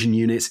had Asian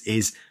units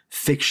is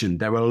fiction.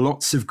 There were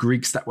lots of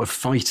Greeks that were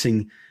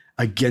fighting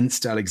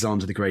against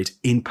Alexander the Great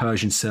in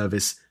Persian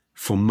service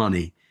for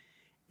money.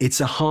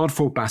 It's a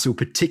hard-fought battle,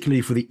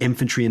 particularly for the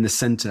infantry in the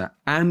center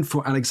and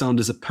for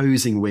Alexander's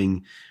opposing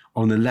wing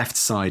on the left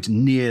side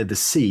near the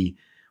sea,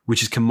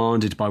 which is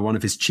commanded by one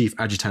of his chief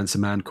adjutants, a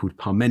man called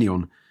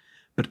Parmenion.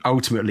 But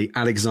ultimately,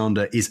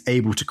 Alexander is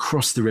able to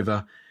cross the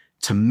river,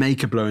 to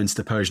make a blow into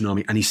the Persian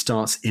army, and he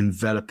starts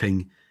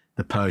enveloping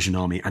the Persian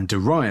army. And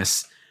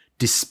Darius,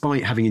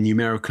 despite having a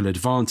numerical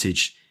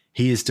advantage,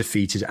 he is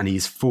defeated and he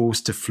is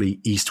forced to flee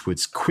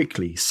eastwards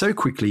quickly, so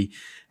quickly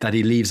that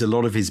he leaves a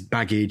lot of his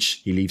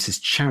baggage, he leaves his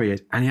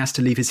chariot, and he has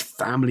to leave his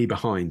family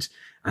behind.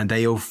 And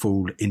they all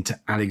fall into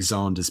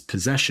Alexander's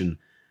possession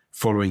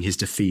following his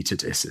defeat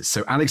at Issus.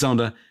 So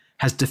Alexander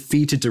has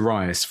defeated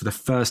Darius for the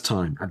first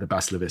time at the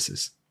Battle of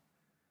Issus.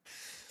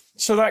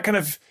 So that kind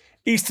of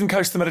eastern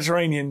coast of the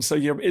Mediterranean, so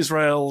your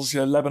Israel's,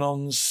 your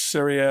Lebanon's,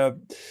 Syria,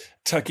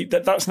 Turkey,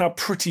 that's now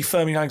pretty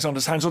firmly in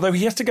Alexander's hands, although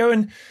he has to go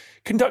and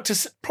conduct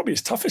probably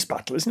his toughest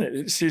battle, isn't it?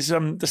 It's his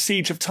the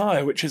Siege of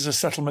Tyre, which is a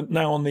settlement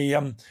now on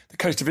the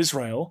coast of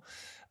Israel.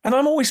 And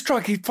I'm always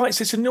struck, he fights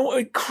this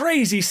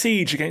crazy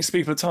siege against the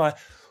people of Tyre.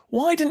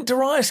 Why didn't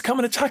Darius come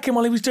and attack him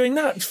while he was doing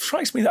that? It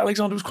strikes me that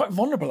Alexander was quite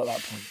vulnerable at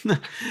that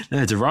point.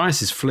 No,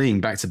 Darius is fleeing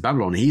back to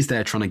Babylon. He's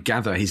there trying to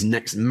gather his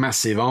next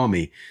massive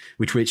army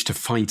with which to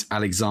fight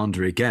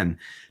Alexander again.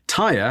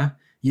 Tyre,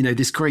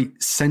 this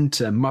great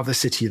centre, mother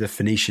city of the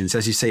Phoenicians,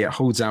 as you say, it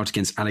holds out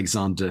against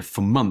Alexander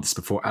for months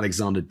before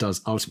Alexander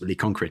does ultimately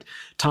conquer it.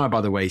 Tyre,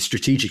 by the way,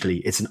 strategically,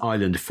 it's an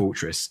island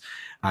fortress,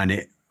 and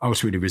it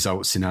ultimately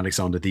results in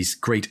Alexander these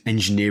great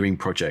engineering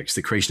projects,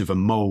 the creation of a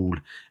mole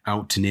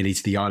out to nearly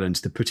to the island,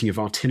 the putting of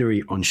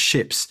artillery on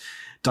ships.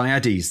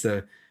 Diades,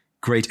 the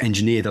great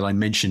engineer that I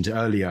mentioned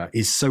earlier,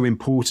 is so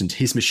important.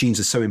 His machines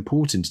are so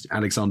important to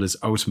Alexander's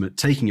ultimate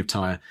taking of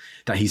Tyre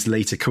that he's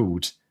later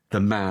called the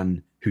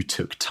man who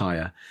took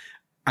Tyre.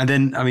 And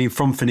then,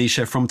 from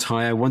Phoenicia, from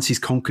Tyre, once he's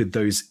conquered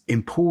those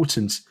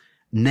important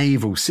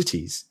naval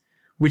cities,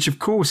 which of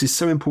course is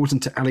so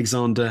important to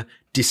Alexander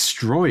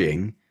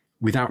destroying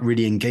without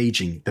really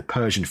engaging the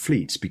Persian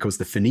fleet, because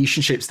the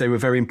Phoenician ships, they were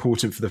very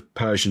important for the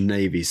Persian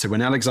navy. So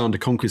when Alexander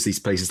conquers these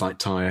places like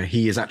Tyre,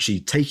 he is actually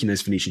taking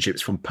those Phoenician ships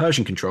from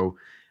Persian control,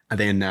 and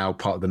they are now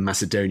part of the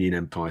Macedonian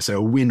Empire. So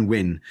a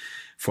win-win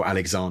for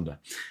Alexander.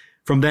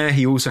 From there,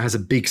 he also has a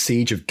big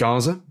siege of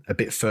Gaza, a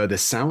bit further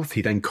south.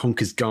 He then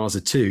conquers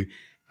Gaza too.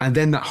 And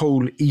then that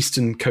whole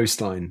eastern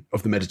coastline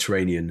of the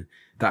Mediterranean,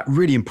 that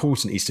really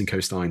important eastern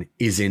coastline,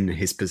 is in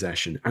his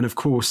possession. And of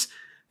course,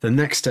 the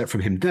next step from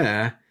him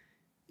there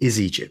is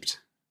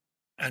Egypt.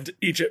 And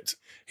Egypt,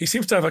 he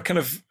seems to have a kind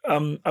of,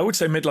 I would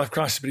say midlife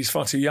crisis, but he's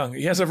far too young.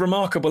 He has a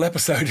remarkable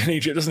episode in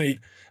Egypt, doesn't he?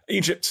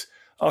 Egypt,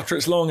 after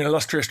its long and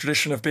illustrious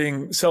tradition of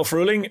being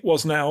self-ruling,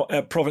 was now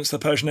a province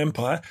of the Persian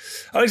Empire.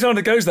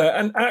 Alexander goes there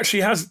and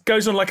actually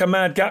goes on like a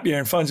mad gap year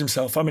and finds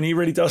himself. He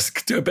really does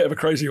do a bit of a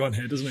crazy one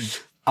here, doesn't he?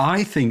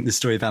 I think the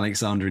story of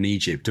Alexander in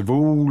Egypt, of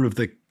all of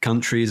the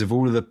countries, of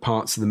all of the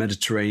parts of the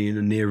Mediterranean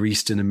and Near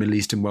Eastern and Middle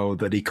Eastern world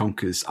that he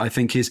conquers, I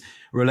think his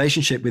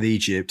relationship with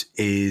Egypt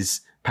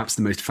is perhaps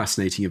the most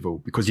fascinating of all,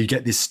 because you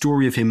get this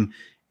story of him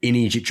in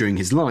Egypt during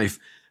his life,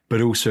 but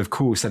also, of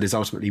course, that is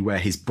ultimately where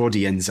his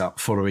body ends up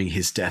following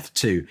his death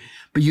too.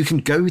 But you can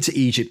go to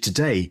Egypt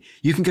today.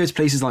 You can go to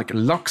places like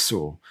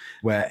Luxor,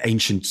 where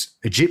ancient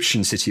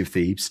Egyptian city of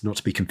Thebes, not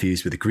to be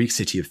confused with the Greek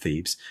city of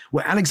Thebes,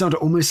 where Alexander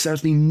almost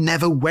certainly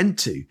never went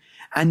to.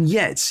 And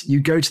yet you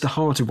go to the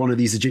heart of one of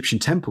these Egyptian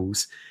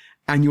temples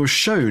and you're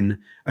shown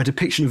a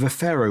depiction of a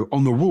pharaoh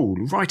on the wall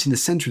right in the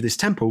center of this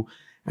temple.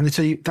 And they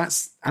tell you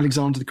that's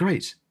Alexander the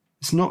Great.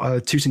 It's not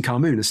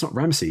Tutankhamun, it's not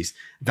Ramses.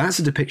 That's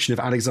a depiction of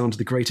Alexander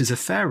the Great as a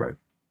pharaoh.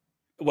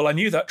 Well, I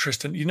knew that,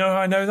 Tristan. You know how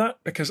I know that?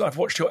 Because I've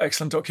watched your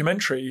excellent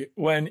documentary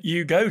when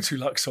you go to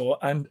Luxor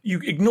and you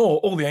ignore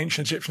all the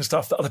ancient Egyptian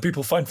stuff that other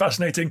people find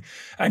fascinating,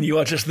 and you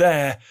are just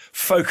there,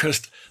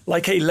 focused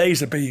like a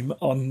laser beam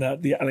on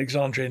the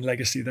Alexandrian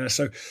legacy there.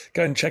 So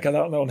go and check out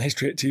that on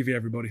History Hit TV,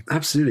 everybody.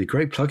 Absolutely.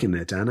 Great plug in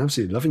there, Dan.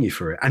 Absolutely loving you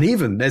for it. And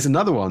even there's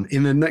another one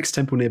in the next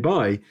temple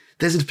nearby.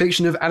 There's a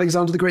depiction of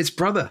Alexander the Great's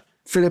brother,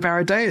 Philip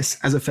Aridaeus,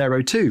 as a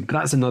pharaoh too. But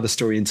that's another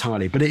story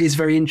entirely. But it is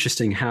very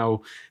interesting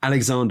how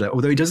Alexander,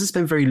 although he doesn't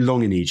spend very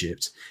long in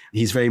Egypt,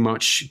 he's very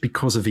much,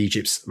 because of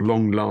Egypt's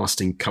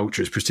long-lasting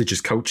culture, its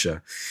prestigious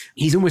culture,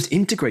 he's almost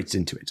integrated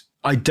into it.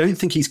 I don't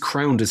think he's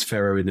crowned as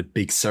pharaoh in a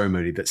big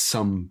ceremony that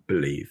some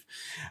believe.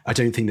 I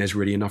don't think there's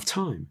really enough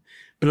time.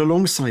 But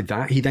alongside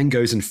that, he then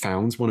goes and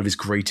founds one of his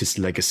greatest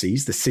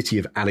legacies, the city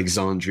of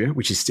Alexandria,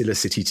 which is still a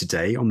city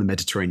today on the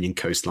Mediterranean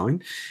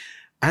coastline.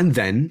 And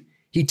then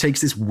he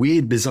takes this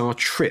weird, bizarre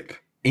trip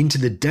into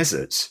the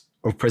desert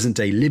of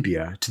present-day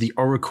Libya to the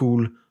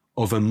oracle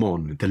of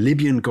Ammon, the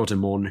Libyan god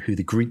Ammon, who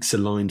the Greeks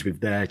aligned with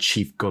their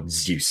chief god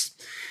Zeus.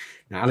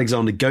 Now,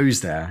 Alexander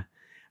goes there,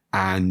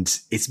 and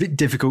it's a bit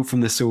difficult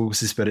from the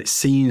sources, but it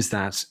seems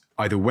that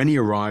either when he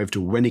arrived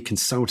or when he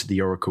consulted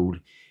the oracle,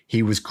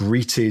 he was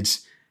greeted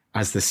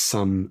as the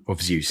son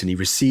of Zeus, and he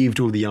received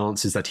all the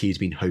answers that he had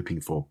been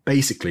hoping for.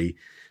 Basically,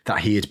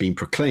 that he had been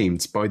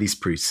proclaimed by these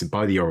priests and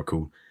by the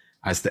oracle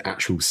as the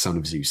actual son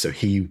of Zeus. So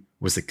he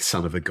was the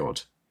son of a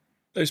god.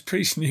 Those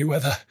priests knew where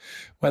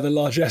the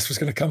largesse was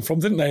going to come from,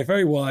 didn't they?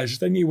 Very wise.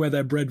 They knew where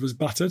their bread was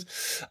buttered.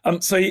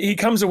 So he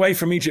comes away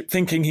from Egypt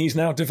thinking he's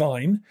now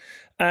divine.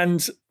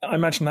 And I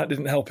imagine that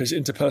didn't help his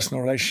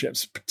interpersonal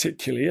relationships,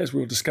 particularly, as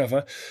we'll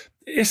discover.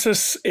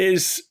 Issus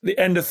is the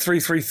end of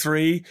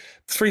 333.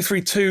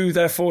 332,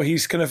 therefore,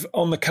 he's kind of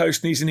on the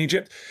coast and he's in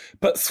Egypt.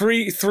 But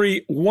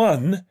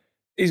 331,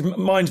 his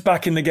mind's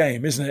back in the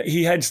game, isn't it?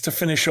 He heads to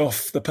finish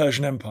off the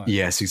Persian Empire.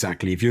 Yes,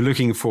 exactly. If you're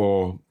looking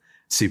for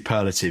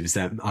superlatives,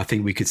 then I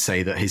think we could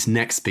say that his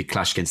next big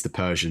clash against the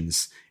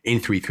Persians in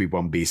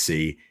 331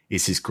 BC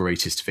is his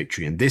greatest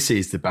victory. And this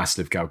is the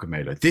Battle of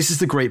Gaugamela. This is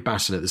the great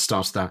battle at the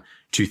start of that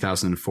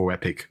 2004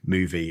 epic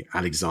movie,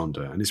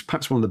 Alexander. And it's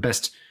perhaps one of the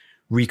best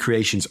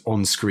recreations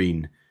on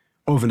screen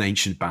of an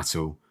ancient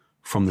battle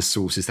from the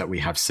sources that we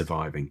have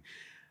surviving.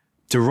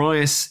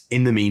 Darius,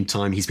 in the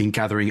meantime, he's been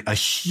gathering a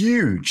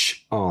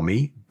huge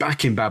army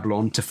back in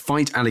Babylon to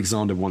fight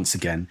Alexander once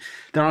again.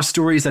 There are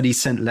stories that he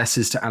sent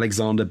letters to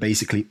Alexander,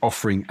 basically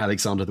offering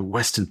Alexander the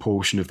western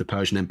portion of the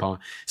Persian Empire,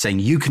 saying,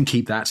 you can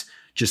keep that,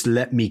 just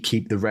let me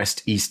keep the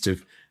rest east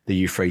of the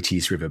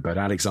Euphrates River. But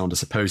Alexander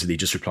supposedly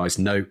just replies,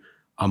 no,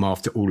 I'm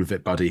after all of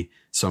it, buddy,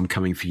 so I'm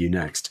coming for you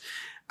next.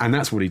 And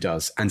that's what he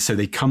does. And so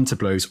they come to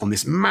blows on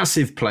this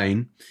massive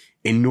plain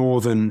in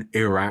northern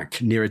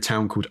Iraq near a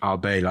town called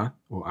Arbela.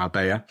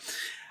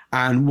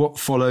 And what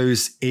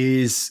follows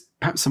is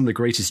perhaps some of the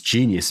greatest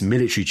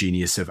military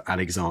genius of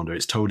Alexander.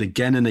 It's told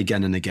again and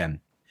again and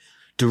again.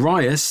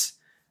 Darius,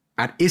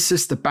 at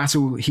Issus, the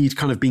battle, he'd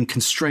kind of been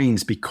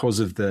constrained because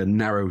of the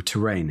narrow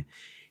terrain.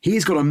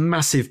 He's got a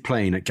massive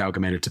plain at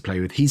Gaugamela to play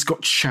with. He's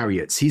got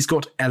chariots. He's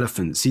got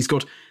elephants. He's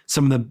got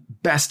some of the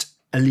best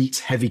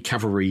elite heavy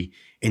cavalry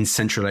in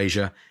Central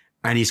Asia.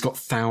 And he's got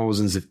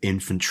thousands of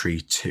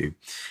infantry too.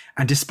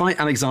 And despite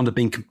Alexander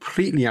being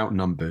completely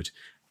outnumbered,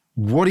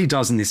 what he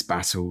does in this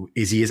battle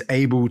is he is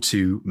able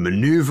to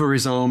maneuver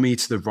his army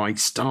to the right,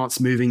 starts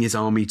moving his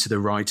army to the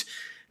right.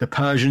 The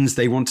Persians,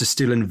 they want to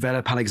still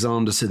envelop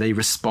Alexander, so they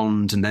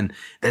respond. And then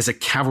there's a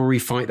cavalry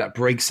fight that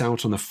breaks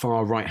out on the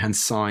far right-hand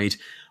side.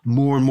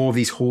 More and more of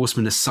these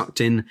horsemen are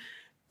sucked in.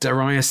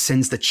 Darius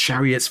sends the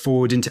chariots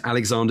forward into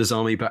Alexander's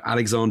army, but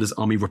Alexander's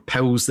army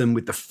repels them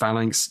with the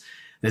phalanx.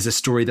 There's a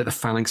story that the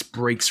phalanx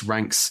breaks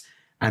ranks,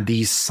 and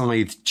these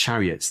scythed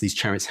chariots, these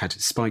chariots had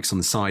spikes on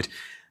the side,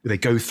 they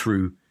go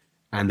through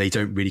and they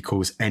don't really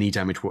cause any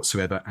damage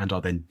whatsoever and are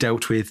then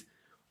dealt with.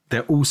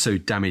 They're also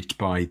damaged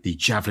by the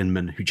javelin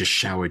men who just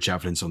shower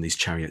javelins on these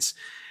chariots.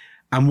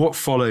 And what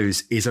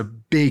follows is a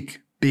big,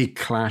 big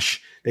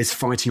clash. There's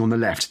fighting on the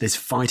left. There's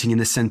fighting in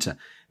the center.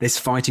 There's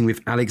fighting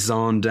with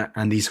Alexander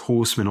and these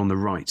horsemen on the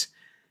right.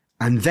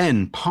 And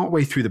then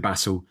partway through the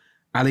battle,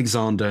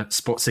 Alexander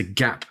spots a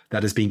gap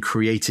that has been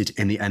created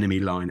in the enemy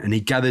line, and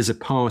he gathers a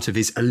part of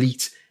his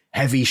elite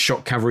heavy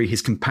shot cavalry,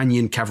 his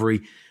companion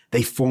cavalry.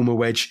 They form a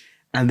wedge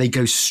and they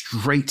go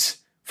straight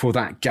for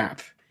that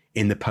gap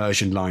in the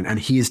Persian line. And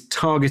he is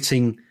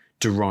targeting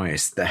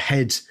Darius, the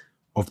head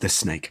of the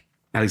snake.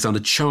 Alexander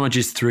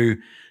charges through.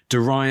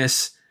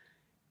 Darius,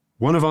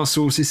 one of our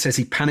sources says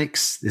he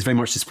panics. There's very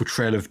much this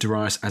portrayal of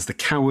Darius as the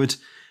coward.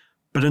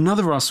 But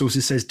another of our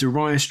sources says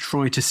Darius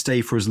tried to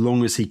stay for as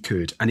long as he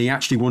could, and he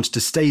actually wanted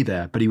to stay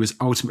there, but he was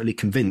ultimately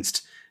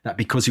convinced that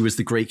because he was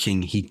the great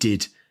king, he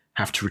did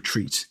have to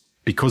retreat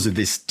because of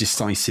this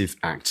decisive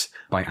act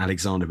by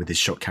Alexander with his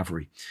shot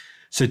cavalry.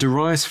 So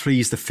Darius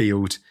flees the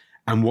field,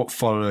 and what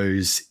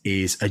follows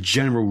is a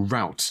general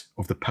rout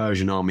of the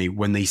Persian army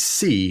when they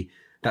see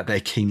that their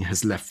king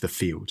has left the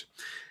field.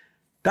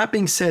 That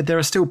being said, there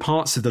are still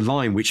parts of the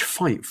line which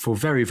fight for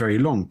very, very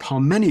long.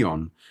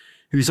 Parmenion,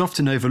 who's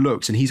often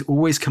overlooked, and he's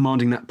always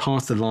commanding that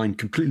part of the line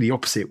completely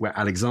opposite where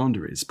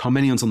Alexander is.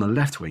 Parmenion's on the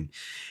left wing.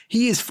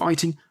 He is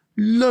fighting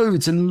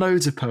loads and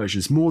loads of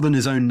Persians, more than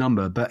his own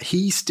number, but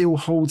he still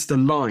holds the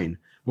line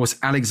whilst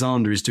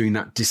Alexander is doing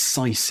that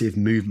decisive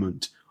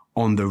movement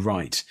on the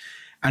right.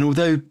 And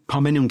although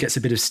Parmenion gets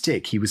a bit of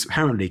stick, he was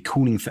apparently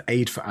calling for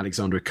aid for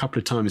Alexander a couple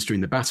of times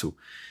during the battle.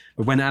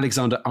 But when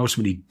Alexander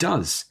ultimately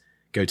does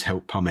go to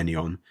help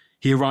Parmenion,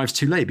 he arrives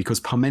too late because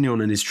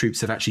Parmenion and his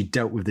troops have actually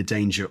dealt with the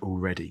danger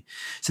already.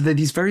 So there are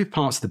these very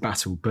parts of the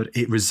battle, but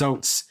it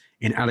results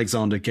in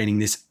Alexander gaining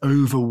this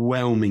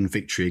overwhelming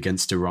victory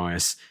against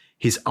Darius.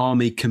 His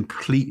army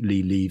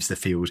completely leaves the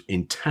field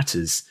in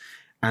tatters.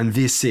 And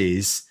this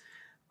is,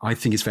 I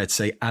think it's fair to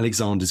say,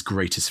 Alexander's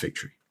greatest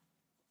victory.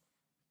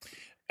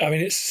 I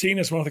mean, it's seen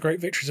as one of the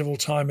great victories of all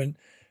time. And,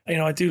 you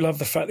know, I do love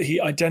the fact that he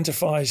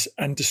identifies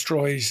and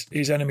destroys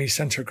his enemy's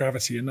centre of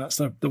gravity. And that's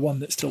the one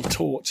that's still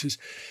taught is,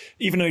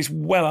 even though he's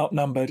well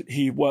outnumbered,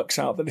 he works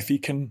out that if he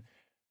can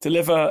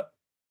deliver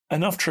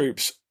enough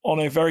troops on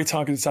a very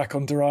targeted attack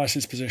on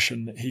Darius's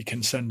position, that he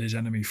can send his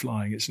enemy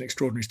flying. It's an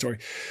extraordinary story.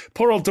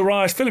 Poor old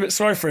Darius, feel a bit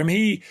sorry for him.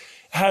 He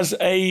has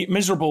a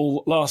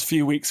miserable last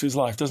few weeks of his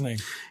life, doesn't he?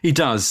 He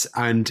does,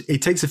 and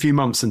it takes a few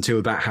months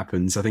until that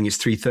happens. I think it's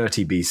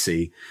 330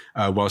 BC,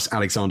 whilst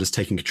Alexander's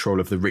taking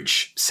control of the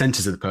rich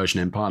centres of the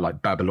Persian Empire,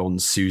 like Babylon,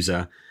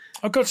 Susa.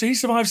 Oh God, so he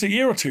survives a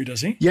year or two, does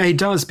he? Yeah, he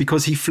does,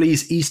 because he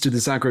flees east of the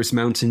Zagros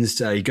Mountains.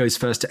 He goes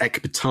first to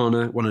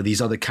Ecbatana, one of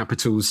these other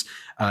capitals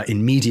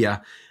in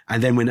Media.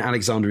 And then when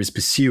Alexander is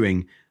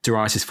pursuing,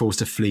 Darius is forced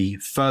to flee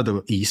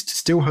further east,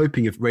 still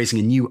hoping of raising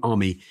a new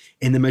army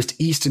in the most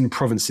eastern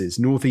provinces,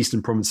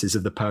 northeastern provinces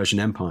of the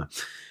Persian Empire.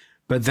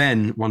 But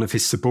then one of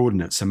his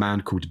subordinates, a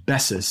man called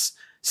Bessus,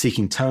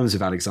 seeking terms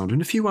with Alexander,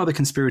 and a few other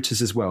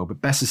conspirators as well,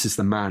 but Bessus is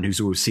the man who's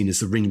always seen as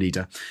the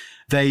ringleader.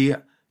 They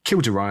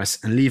kill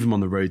Darius and leave him on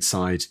the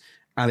roadside.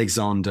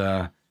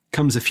 Alexander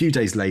comes a few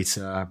days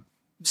later.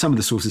 Some of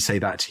the sources say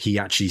that he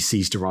actually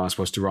sees Darius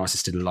whilst Darius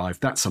is still alive.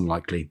 That's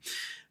unlikely.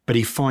 But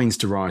he finds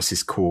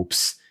Darius'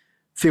 corpse,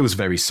 feels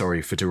very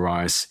sorry for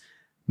Darius,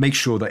 makes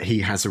sure that he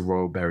has a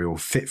royal burial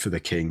fit for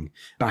the king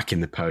back in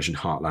the Persian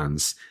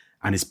heartlands,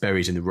 and is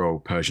buried in the royal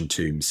Persian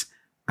tombs.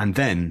 And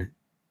then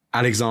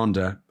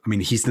Alexander,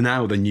 he's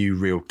now the new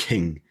real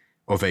king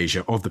of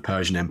Asia, of the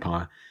Persian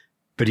Empire,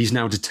 but he's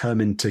now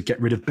determined to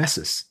get rid of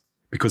Bessus,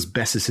 because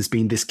Bessus has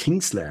been this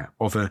kingslayer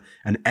of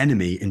an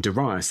enemy in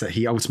Darius that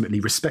he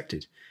ultimately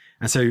respected.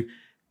 And so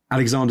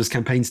Alexander's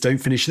campaigns don't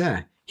finish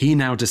there. He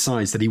now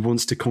decides that he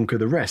wants to conquer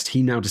the rest.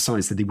 He now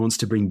decides that he wants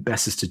to bring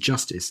Bessus to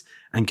justice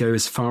and go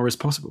as far as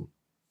possible.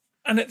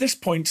 And at this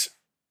point,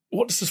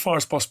 what does as far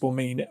as possible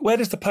mean? Where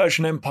does the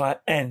Persian Empire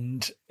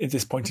end at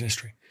this point in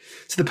history?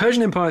 So the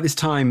Persian Empire at this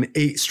time,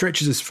 it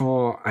stretches as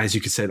far as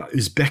you could say, like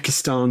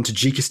Uzbekistan,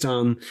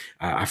 Tajikistan,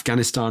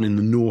 Afghanistan in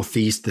the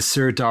northeast, the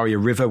Sirdarya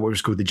River, what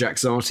was called the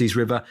Jaxartes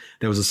River.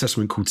 There was a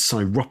settlement called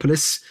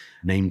Syropolis,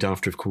 named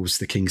after, of course,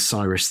 the King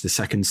Cyrus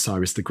II,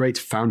 Cyrus the Great,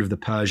 founder of the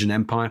Persian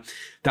Empire.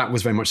 That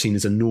was very much seen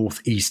as a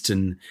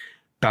northeastern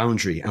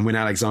boundary. And when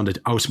Alexander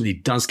ultimately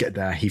does get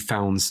there, he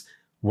founds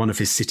one of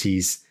his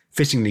cities,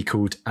 fittingly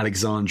called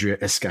Alexandria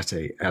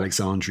Escate,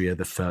 Alexandria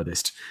the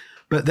furthest.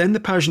 But then the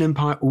Persian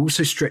Empire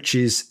also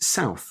stretches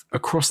south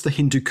across the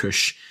Hindu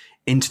Kush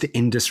into the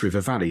Indus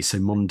River Valley, so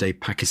modern-day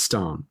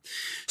Pakistan.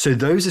 So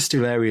those are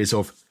still areas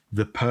of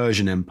the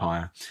Persian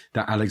Empire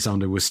that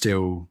Alexander was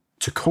still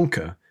to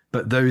conquer,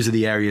 but those are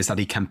the areas that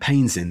he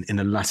campaigns in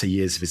the latter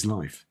years of his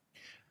life.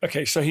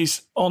 Okay, so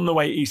he's on the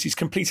way east. He's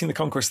completing the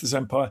conquest of this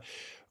empire.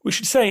 We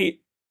should say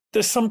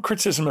there's some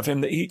criticism of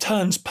him that he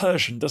turns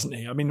Persian, doesn't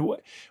he?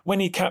 When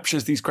he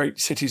captures these great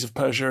cities of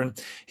Persia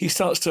and he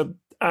starts to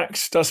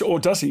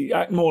does he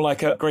act more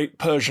like a great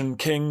Persian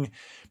king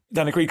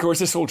than a Greek, or is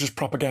this all just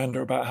propaganda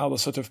about how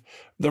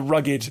the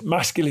rugged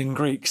masculine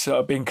Greeks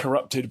are being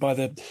corrupted by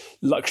the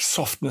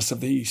softness of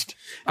the East?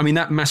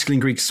 That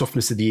masculine Greek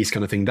softness of the East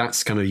kind of thing,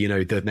 that's kind of,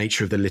 the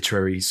nature of the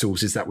literary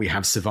sources that we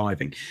have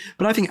surviving.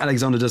 But I think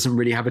Alexander doesn't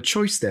really have a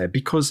choice there,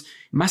 because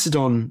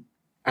Macedon,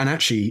 and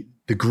actually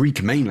the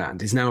Greek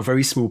mainland, is now a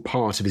very small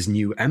part of his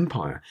new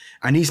empire.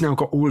 And he's now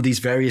got all of these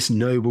various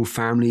noble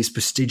families,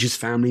 prestigious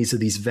families of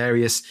these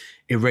various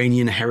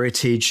Iranian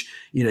heritage,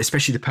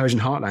 especially the Persian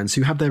heartlands,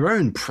 who have their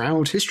own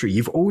proud history.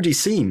 You've already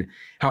seen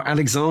how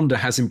Alexander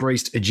has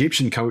embraced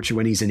Egyptian culture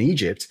when he's in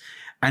Egypt,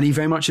 and he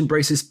very much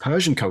embraces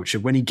Persian culture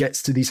when he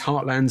gets to these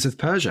heartlands of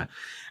Persia.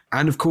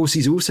 And of course,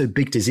 he's also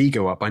bigged his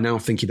ego up by now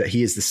thinking that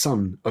he is the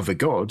son of a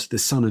god, the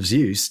son of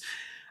Zeus.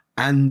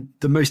 And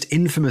the most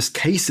infamous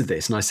case of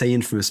this, and I say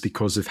infamous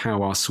because of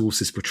how our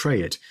sources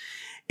portray it,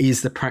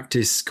 is the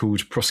practice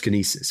called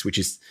proskynesis, which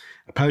is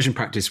a Persian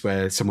practice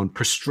where someone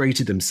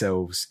prostrated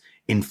themselves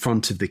in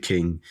front of the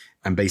king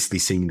and basically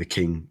seeing the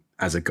king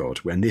as a god,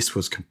 when this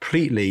was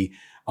completely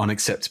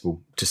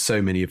unacceptable to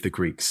so many of the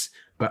Greeks.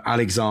 But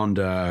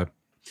Alexander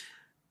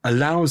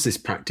allows this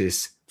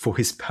practice for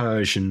his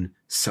Persian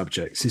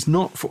subjects. It's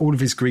not for all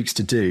of his Greeks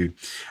to do,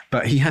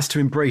 but he has to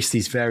embrace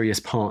these various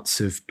parts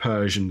of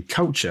Persian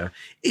culture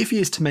if he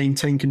is to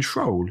maintain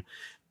control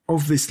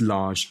of this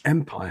large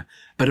empire.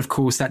 But of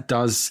course, that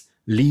does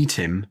lead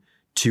him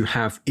to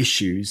have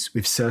issues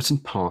with certain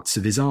parts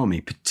of his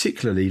army,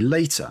 particularly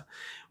later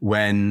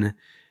when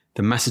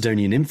the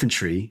Macedonian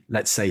infantry,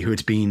 let's say, who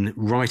had been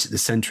right at the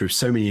center of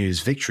so many of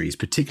his victories,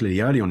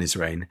 particularly early on his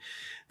reign,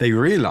 they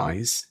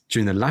realize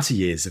during the latter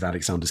years of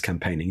Alexander's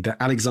campaigning that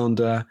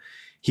Alexander,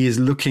 he is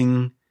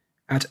looking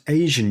at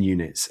Asian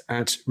units,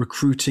 at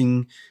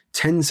recruiting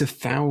tens of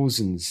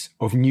thousands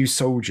of new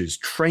soldiers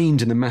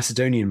trained in the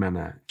Macedonian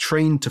manner,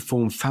 trained to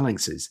form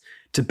phalanxes,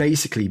 to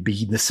basically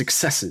be the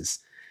successors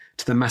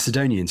to the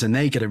Macedonians. And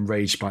they get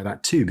enraged by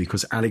that too,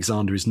 because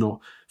Alexander is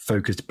not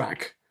focused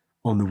back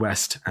on the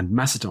West and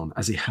Macedon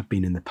as he had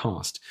been in the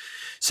past.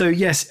 So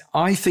yes,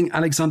 I think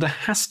Alexander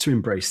has to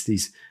embrace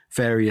these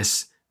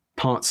various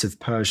parts of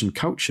Persian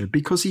culture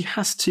because he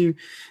has to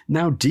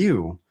now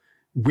deal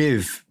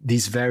with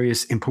these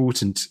various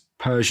important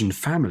Persian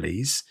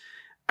families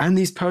and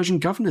these Persian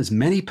governors.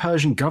 Many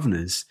Persian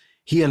governors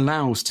he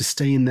allows to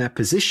stay in their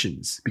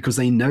positions because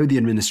they know the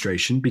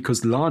administration,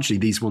 because largely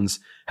these ones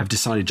have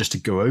decided just to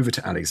go over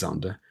to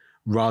Alexander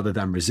rather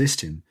than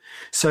resist him.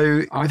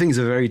 So I think it's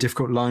a very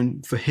difficult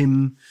line for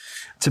him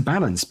to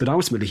balance, but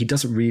ultimately he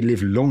doesn't really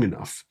live long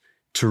enough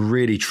to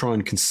really try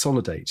and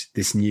consolidate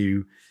this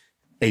new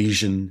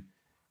Asian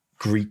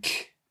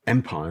Greek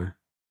empire.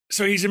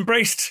 So he's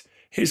embraced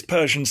his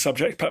Persian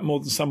subject, perhaps more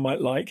than some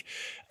might like,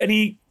 and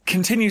he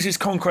continues his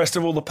conquest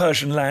of all the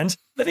Persian lands.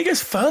 Then he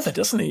goes further,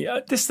 doesn't he?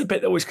 This is the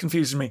bit that always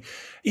confuses me.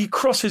 He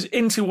crosses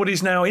into what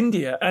is now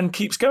India and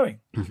keeps going.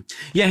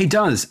 Yeah, he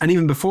does. And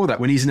even before that,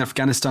 when he's in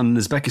Afghanistan and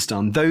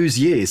Uzbekistan, those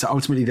years are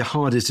ultimately the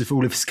hardest of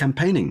all of his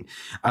campaigning.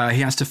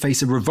 He has to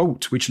face a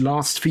revolt which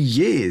lasts for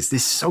years,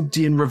 this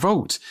Sogdian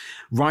revolt,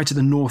 right at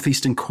the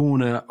northeastern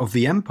corner of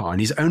the empire. And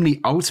he's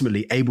only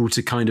ultimately able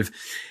to kind of,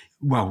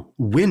 well,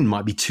 win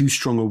might be too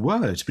strong a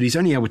word, but he's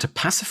only able to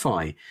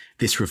pacify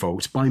this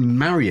revolt by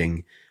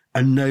marrying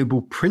a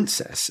noble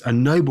princess, a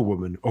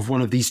noblewoman of one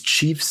of these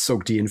chief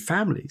Sogdian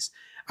families.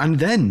 And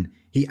then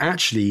he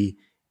actually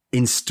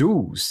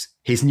installs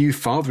his new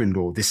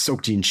father-in-law, this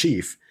Sogdian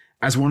chief,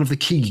 as one of the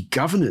key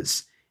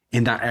governors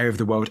in that area of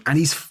the world. And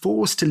he's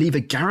forced to leave a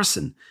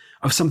garrison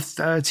of some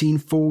 13,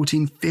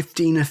 14,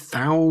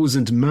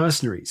 15,000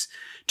 mercenaries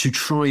to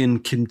try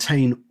and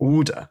contain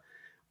order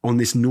on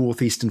this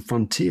northeastern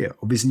frontier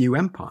of his new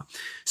empire.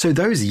 So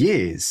those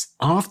years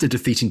after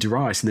defeating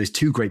Darius in those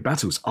two great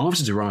battles,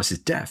 after Darius'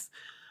 death,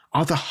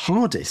 are the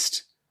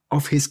hardest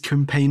of his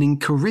campaigning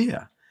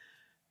career.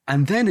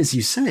 And then, as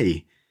you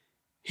say,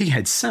 he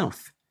heads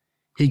south.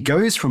 He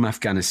goes from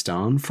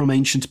Afghanistan, from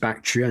ancient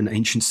Bactria and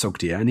ancient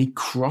Sogdia, and he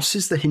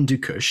crosses the Hindu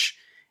Kush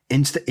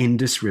into the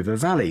Indus River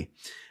Valley.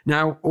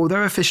 Now,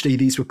 although officially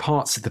these were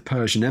parts of the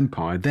Persian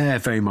Empire, they're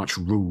very much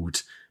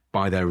ruled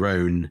by their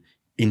own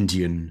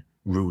Indian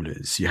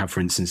rulers. You have, for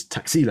instance,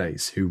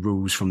 Taxiles, who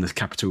rules from the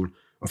capital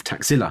of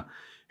Taxila,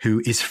 who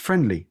is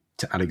friendly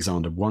to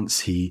Alexander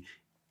once he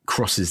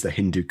crosses the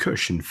Hindu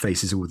Kush and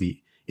faces all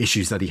the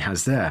issues that he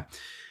has there.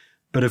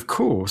 But of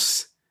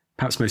course,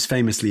 perhaps most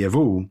famously of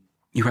all,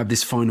 you have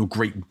this final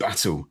great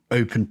battle,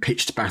 open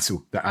pitched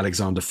battle that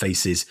Alexander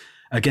faces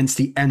against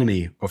the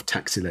enemy of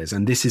Taxiles.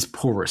 And this is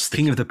Porus, the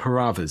king of the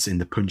Pauravas in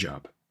the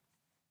Punjab.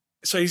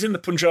 So he's in the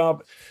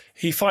Punjab.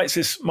 He fights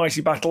this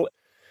mighty battle.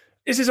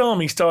 Is his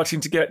army starting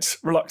to get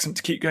reluctant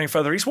to keep going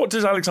further east? What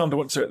does Alexander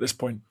want to do at this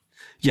point?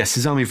 Yes,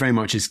 his army very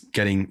much is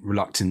getting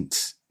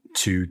reluctant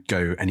to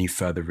go any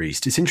further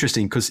east. It's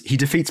interesting because he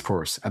defeats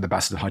Porus at the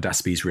Battle of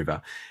Hydaspes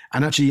River.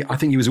 And actually, I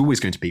think he was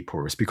always going to beat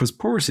Porus because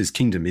Porus's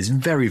kingdom is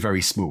very,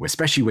 very small,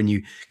 especially when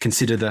you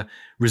consider the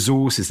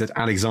resources that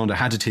Alexander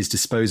had at his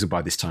disposal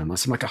by this time.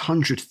 That's like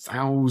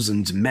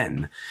 100,000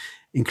 men,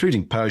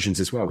 including Persians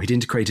as well. He'd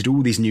integrated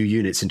all these new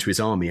units into his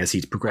army as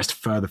he'd progressed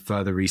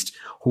further east,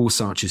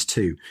 horse archers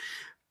too.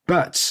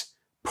 But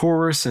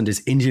Porus and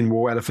his Indian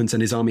war elephants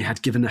and his army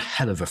had given a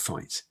hell of a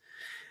fight.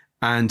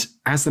 And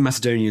as the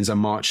Macedonians are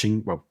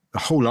marching, well, the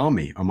whole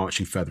army are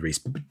marching further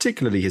east, but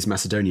particularly his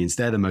Macedonians,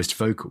 they're the most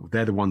vocal.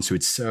 They're the ones who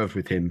had served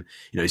with him,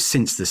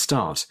 since the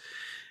start.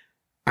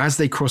 As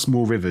they cross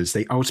more rivers,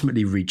 they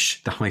ultimately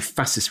reach the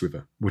Hyphasis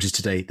River, which is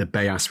today the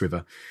Beas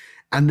River.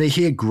 And they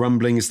hear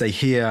grumblings, they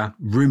hear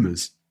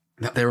rumours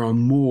that there are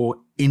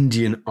more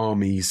Indian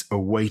armies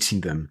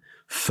awaiting them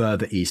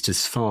further east,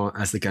 as far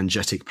as the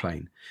Gangetic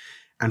Plain.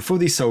 And for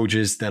these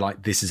soldiers, they're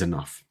like, this is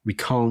enough. We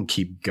can't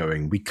keep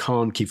going. We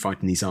can't keep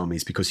fighting these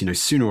armies because,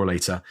 sooner or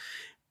later,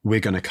 we're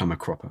going to come a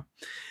cropper.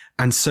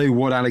 And so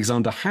what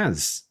Alexander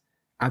has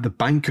at the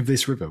bank of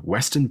this river,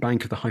 western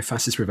bank of the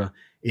Hyphasis River,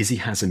 is he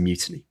has a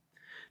mutiny.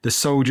 The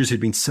soldiers who'd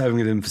been serving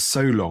with him for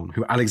so long,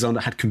 who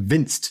Alexander had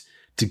convinced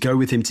to go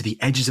with him to the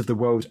edges of the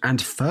world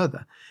and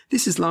further.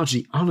 This is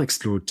largely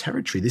unexplored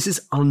territory. This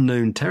is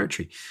unknown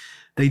territory.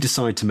 They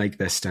decide to make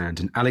their stand.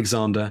 And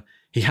Alexander,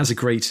 he has a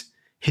great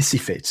hissy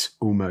fit,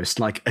 almost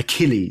like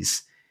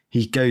Achilles.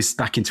 He goes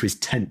back into his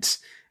tent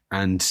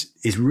and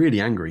is really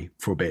angry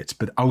for a bit,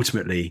 but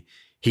ultimately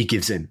he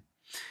gives in.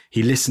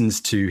 He listens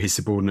to his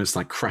subordinates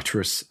like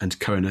Craterus and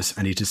Coenus,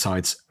 and he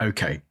decides,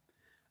 okay,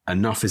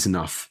 enough is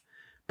enough.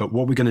 But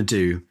what we're going to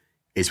do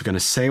is we're going to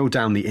sail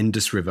down the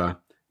Indus River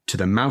to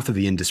the mouth of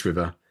the Indus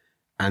River,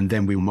 and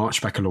then we'll march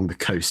back along the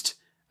coast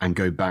and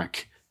go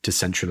back to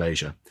Central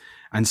Asia.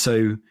 And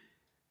so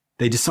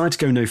they decide to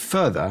go no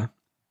further,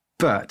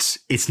 but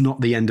it's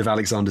not the end of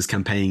Alexander's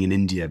campaigning in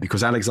India,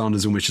 because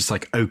Alexander's almost just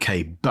like,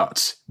 okay,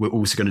 but we're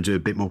also going to do a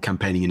bit more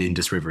campaigning in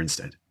Indus River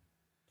instead.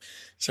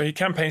 So he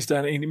campaigns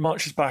down, he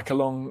marches back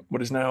along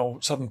what is now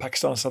southern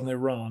Pakistan, southern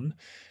Iran,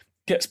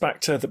 gets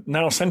back to the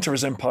now centre of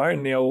his empire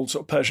in the old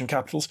sort of Persian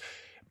capitals.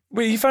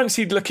 Well, he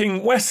fancied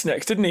looking west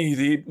next, didn't he?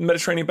 The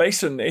Mediterranean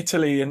basin,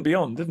 Italy and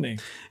beyond, didn't he?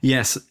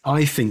 Yes,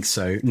 I think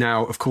so.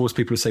 Now, of course,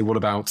 people say, what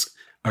about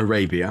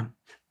Arabia?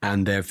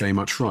 And they're very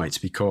much right,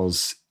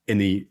 because in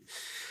the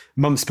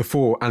months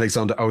before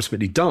Alexander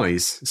ultimately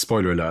dies,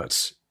 spoiler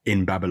alert,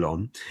 in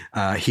Babylon,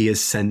 he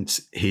has sent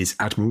his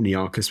admiral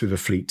Nearchus with a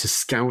fleet to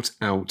scout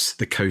out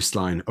the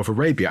coastline of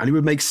Arabia. And it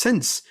would make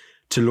sense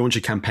to launch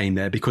a campaign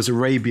there because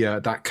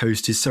Arabia, that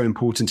coast, is so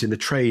important in the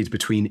trade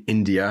between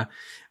India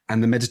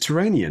and the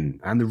Mediterranean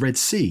and the Red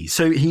Sea.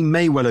 So he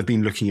may well have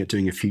been looking at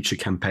doing a future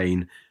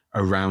campaign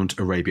around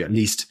Arabia, at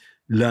least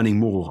learning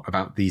more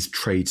about these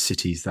trade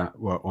cities that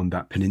were on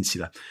that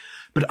peninsula.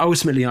 But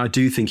ultimately, I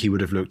do think he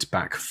would have looked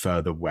back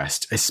further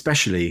west,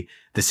 especially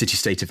the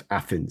city-state of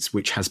Athens,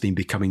 which has been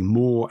becoming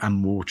more and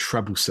more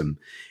troublesome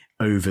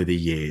over the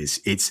years.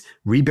 It's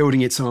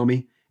rebuilding its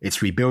army,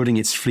 it's rebuilding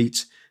its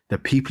fleet. The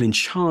people in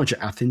charge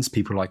at Athens,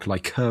 people like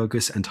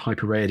Lycurgus and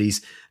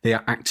Hypereides, they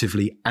are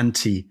actively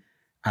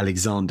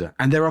anti-Alexander.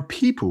 And there are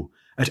people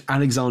at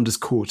Alexander's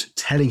court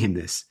telling him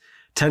this,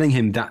 telling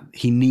him that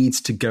he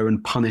needs to go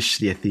and punish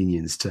the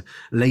Athenians, to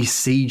lay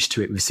siege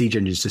to it with siege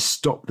engines to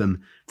stop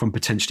them from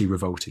potentially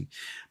revolting.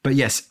 But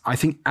yes, I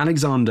think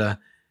Alexander,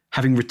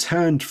 having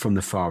returned from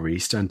the Far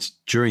East and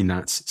during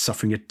that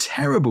suffering a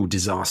terrible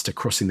disaster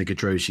crossing the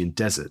Gedrosian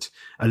desert,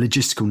 a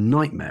logistical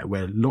nightmare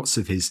where lots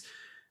of his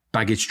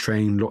baggage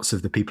train, lots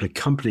of the people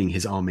accompanying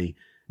his army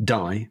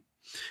die,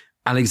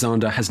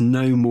 Alexander has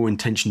no more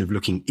intention of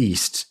looking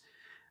east.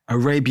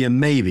 Arabia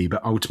maybe,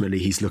 but ultimately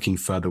he's looking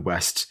further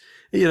west,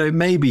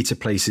 maybe to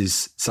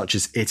places such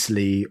as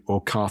Italy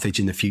or Carthage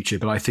in the future.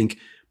 But I think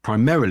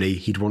primarily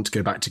he'd want to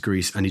go back to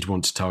Greece and he'd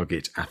want to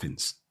target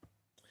Athens.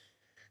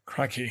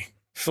 Crikey.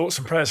 Thoughts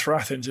and prayers for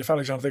Athens if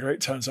Alexander the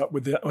Great turns up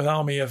with the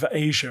army of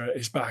Asia at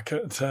his back.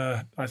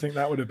 I think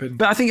that would have been...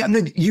 But I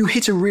think you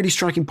hit a really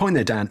striking point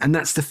there, Dan, and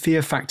that's the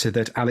fear factor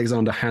that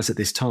Alexander has at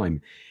this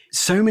time.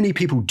 So many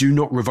people do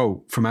not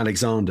revolt from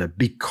Alexander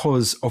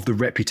because of the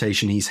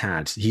reputation he's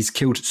had. He's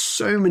killed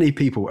so many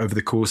people over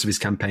the course of his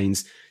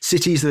campaigns,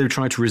 cities that have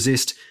tried to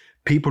resist,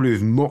 people who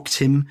have mocked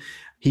him.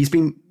 He's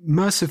been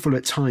merciful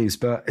at times,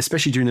 but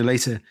especially during the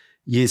later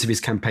years of his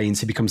campaigns,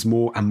 he becomes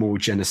more and more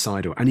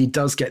genocidal. And he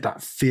does get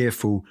that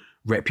fearful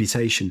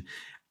reputation.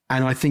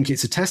 And I think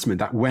it's a testament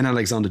that when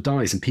Alexander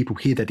dies and people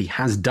hear that he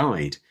has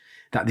died,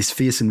 that this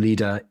fearsome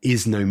leader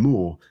is no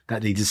more,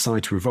 that they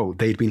decide to revolt.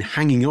 They'd been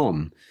hanging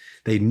on.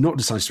 They'd not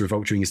decided to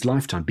revolt during his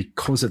lifetime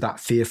because of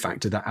that fear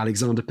factor that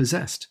Alexander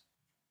possessed.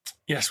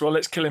 Yes, well,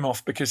 let's kill him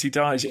off because he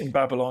dies in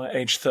Babylon at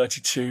age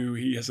 32.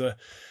 He has a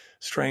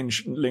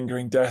strange,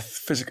 lingering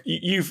death.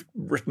 You've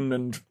written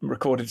and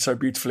recorded so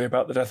beautifully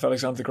about the death of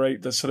Alexander the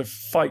Great, the sort of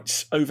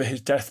fights over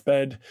his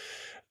deathbed,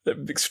 the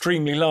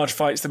extremely large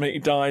fights the minute he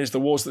dies, the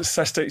wars that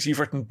cestates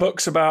you've written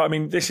books about. I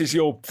mean, this is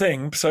your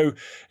thing. So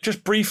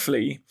just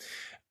briefly,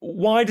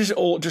 why does it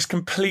all just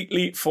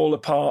completely fall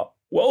apart?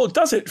 Well,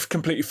 does it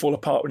completely fall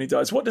apart when he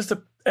dies? What does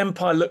the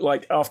empire look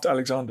like after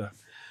Alexander?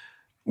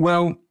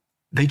 Well,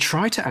 they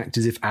try to act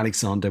as if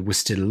Alexander was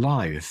still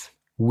alive,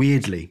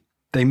 weirdly.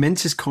 They mint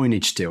his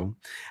coinage still,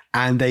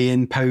 and they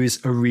impose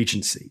a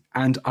regency.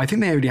 And I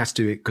think they only have to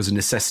do it because of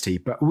necessity,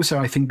 but also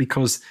I think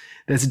because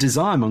there's a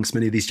desire amongst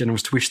many of these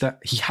generals to wish that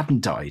he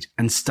hadn't died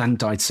and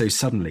died so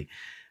suddenly.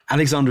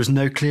 Alexander has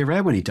no clear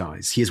heir when he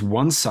dies. He has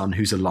one son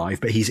who's alive,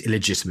 but he's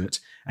illegitimate,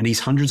 and he's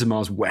hundreds of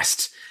miles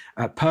west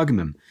at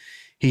Pergamum.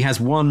 He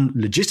has one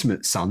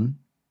legitimate son,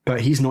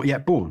 but he's not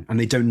yet born, and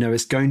they don't know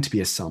it's going to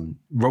be a son.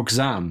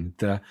 Roxanne,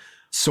 the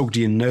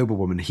Sogdian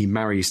noblewoman he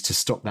marries to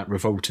stop that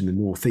revolt in the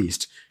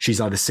northeast,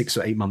 she's either 6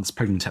 or 8 months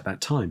pregnant at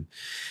that time.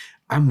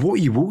 And what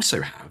you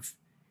also have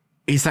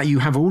is that you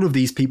have all of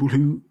these people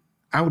who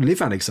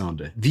outlive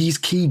Alexander, these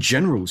key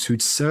generals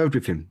who'd served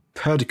with him,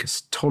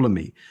 Perdiccas,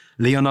 Ptolemy,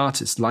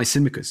 Leonatus,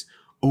 Lysimachus,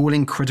 all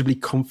incredibly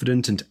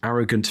confident and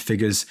arrogant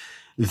figures.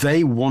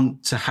 They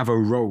want to have a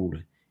role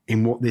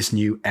in what this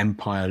new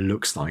empire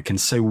looks like.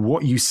 And so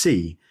what you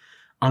see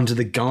under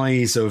the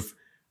guise of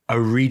a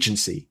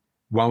regency,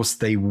 whilst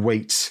they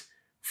wait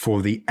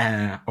for the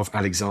heir of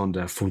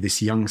Alexander, for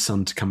this young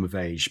son to come of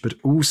age, but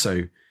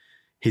also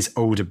his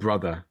older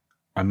brother,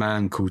 a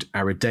man called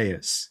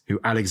Aridaeus, who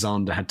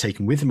Alexander had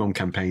taken with him on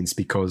campaigns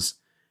because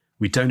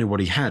we don't know what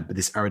he had, but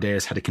this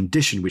Aridaeus had a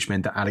condition which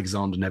meant that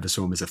Alexander never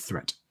saw him as a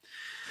threat.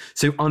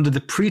 So under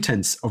the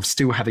pretense of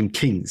still having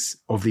kings,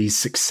 of these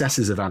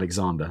successors of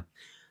Alexander,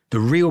 the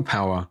real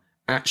power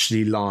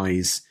actually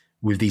lies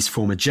with these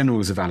former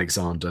generals of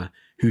Alexander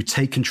who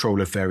take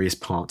control of various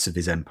parts of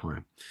his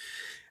empire.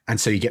 And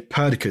so you get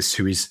Perdiccas,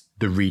 who is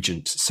the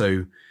regent.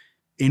 So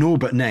in all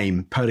but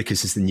name,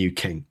 Perdiccas is the new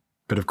king.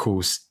 But of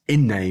course,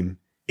 in name,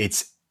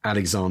 it's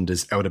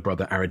Alexander's elder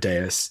brother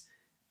Aridaeus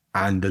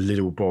and the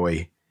little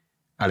boy,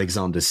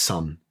 Alexander's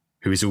son,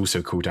 who is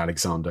also called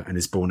Alexander and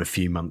is born a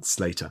few months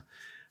later.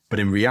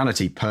 But in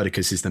reality,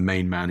 Perdiccas is the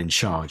main man in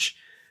charge.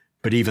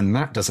 But even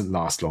that doesn't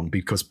last long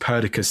because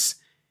Perdiccas,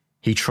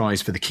 he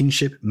tries for the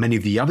kingship. Many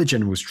of the other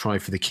generals try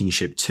for the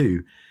kingship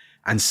too.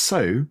 And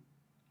so,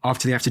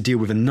 after they have to deal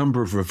with a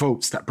number of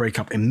revolts that break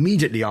up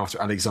immediately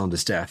after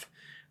Alexander's death,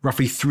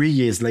 roughly 3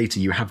 years later,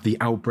 you have the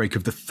outbreak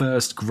of the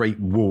First Great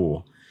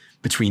War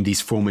between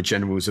these former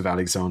generals of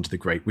Alexander the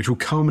Great, which will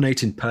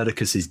culminate in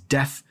Perdiccas'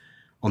 death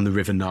on the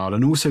River Nile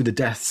and also the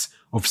deaths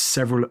of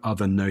several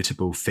other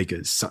notable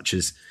figures, such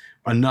as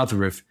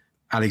another of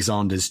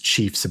Alexander's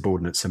chief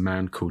subordinates, a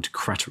man called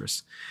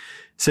Craterus.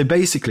 So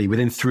basically,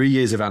 within 3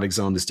 years of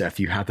Alexander's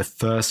death, you have the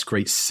first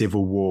great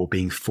civil war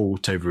being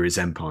fought over his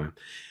empire.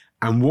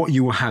 And what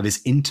you will have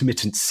is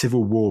intermittent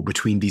civil war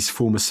between these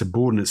former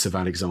subordinates of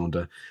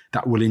Alexander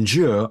that will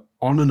endure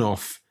on and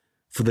off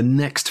for the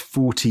next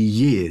 40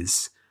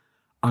 years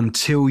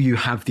until you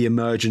have the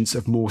emergence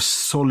of more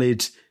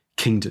solid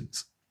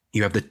kingdoms.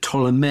 You have the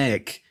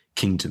Ptolemaic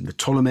kingdom, the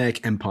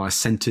Ptolemaic empire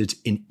centered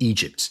in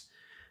Egypt.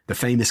 The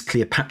famous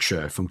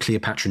Cleopatra from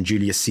Cleopatra and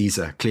Julius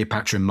Caesar,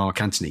 Cleopatra and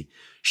Mark Antony,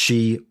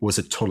 she was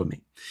a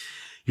Ptolemy.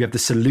 You have the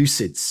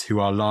Seleucids, who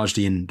are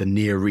largely in the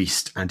Near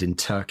East and in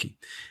Turkey.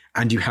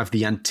 And you have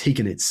the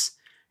Antigonids,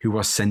 who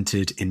are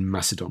centered in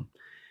Macedon.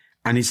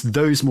 And it's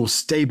those more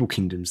stable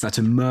kingdoms that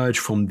emerge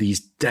from these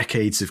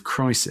decades of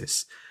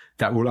crisis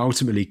that will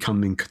ultimately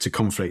come into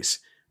conflict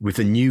with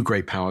the new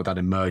great power that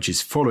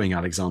emerges following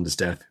Alexander's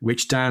death,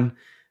 which, Dan,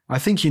 I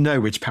think you know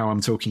which power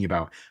I'm talking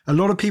about. A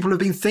lot of people have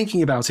been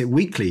thinking about it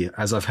weekly,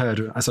 as I've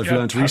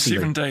learned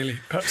recently.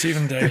 Perhaps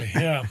even daily,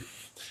 yeah.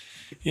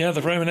 Yeah,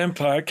 the Roman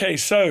Empire. Okay,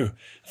 so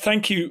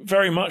thank you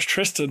very much,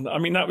 Tristan. I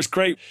mean, that was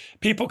great.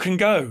 People can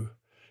go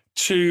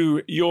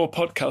to your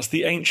podcast,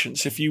 The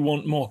Ancients, if you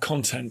want more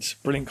content,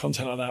 brilliant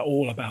content like that,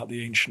 all about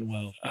the ancient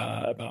world,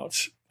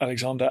 about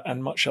Alexander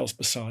and much else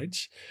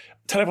besides.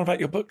 Tell everyone about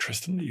your book,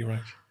 Tristan, that you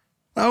wrote.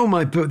 Oh,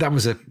 my book, that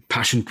was a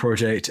passion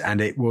project,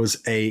 and it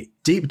was a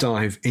deep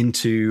dive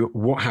into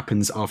what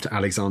happens after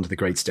Alexander the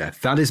Great's death.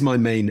 That is my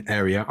main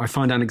area. I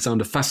find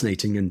Alexander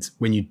fascinating, and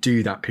when you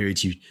do that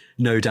period, you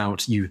no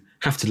doubt you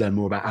have to learn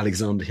more about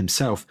Alexander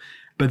himself.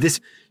 But this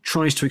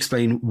tries to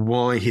explain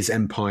why his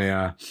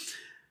empire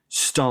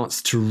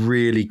starts to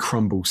really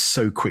crumble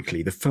so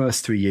quickly, the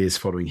first 3 years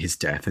following his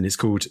death, and it's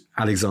called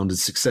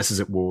Alexander's Successors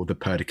at War, the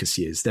Perdiccas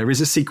Years. There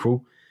is a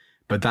sequel,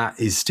 but that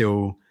is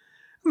still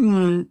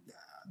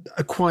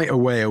quite a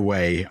way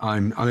away.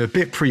 I'm a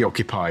bit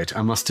preoccupied,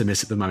 I must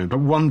admit, at the moment, but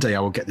one day I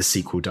will get the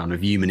sequel done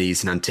of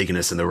Eumenes and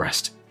Antigonus and the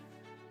rest.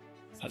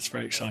 That's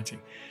very exciting.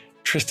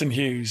 Tristan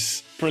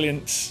Hughes,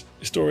 brilliant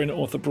historian,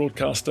 author,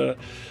 broadcaster,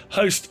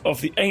 host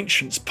of the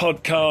Ancients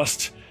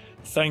podcast.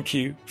 Thank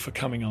you for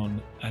coming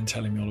on and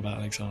telling me all about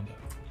Alexander.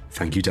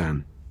 Thank you,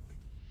 Dan.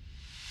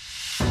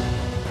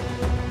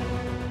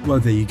 Well,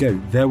 there you go.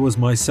 There was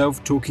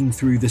myself talking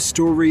through the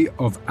story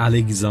of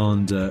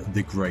Alexander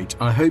the Great.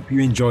 I hope you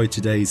enjoyed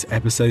today's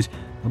episode.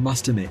 I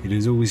must admit, it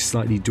is always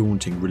slightly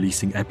daunting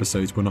releasing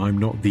episodes when I'm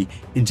not the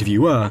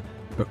interviewer,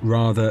 but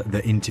rather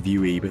the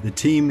interviewee. But the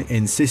team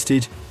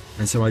insisted,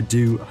 and so I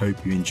do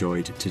hope you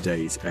enjoyed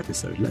today's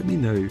episode. Let me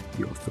know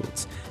your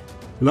thoughts.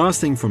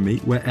 Last thing from me,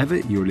 wherever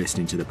you're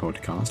listening to the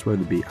podcast,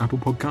 whether it be Apple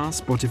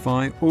Podcasts,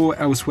 Spotify, or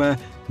elsewhere,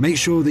 make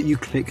sure that you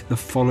click the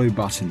follow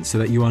button so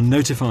that you are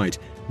notified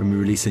when we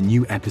release a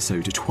new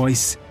episode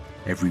twice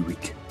every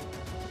week.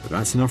 But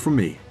that's enough from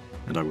me,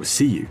 and I will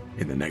see you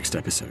in the next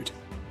episode.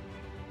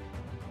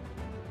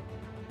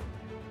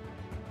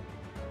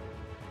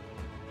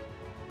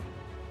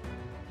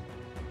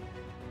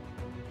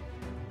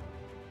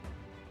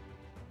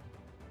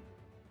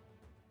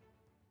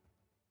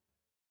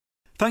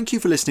 Thank you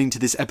for listening to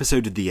this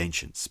episode of The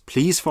Ancients.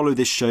 Please follow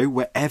this show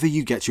wherever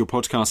you get your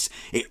podcasts.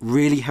 It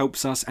really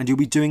helps us, and you'll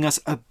be doing us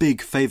a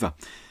big favour.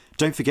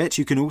 Don't forget,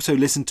 you can also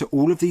listen to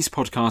all of these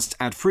podcasts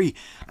ad-free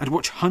and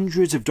watch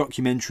hundreds of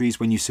documentaries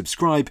when you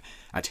subscribe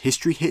at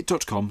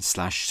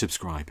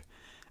historyhit.com/subscribe.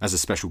 As a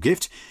special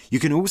gift, you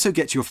can also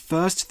get your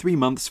first 3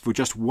 months for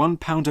just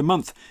 £1 a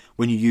month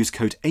when you use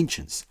code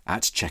ANCIENTS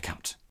at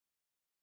checkout.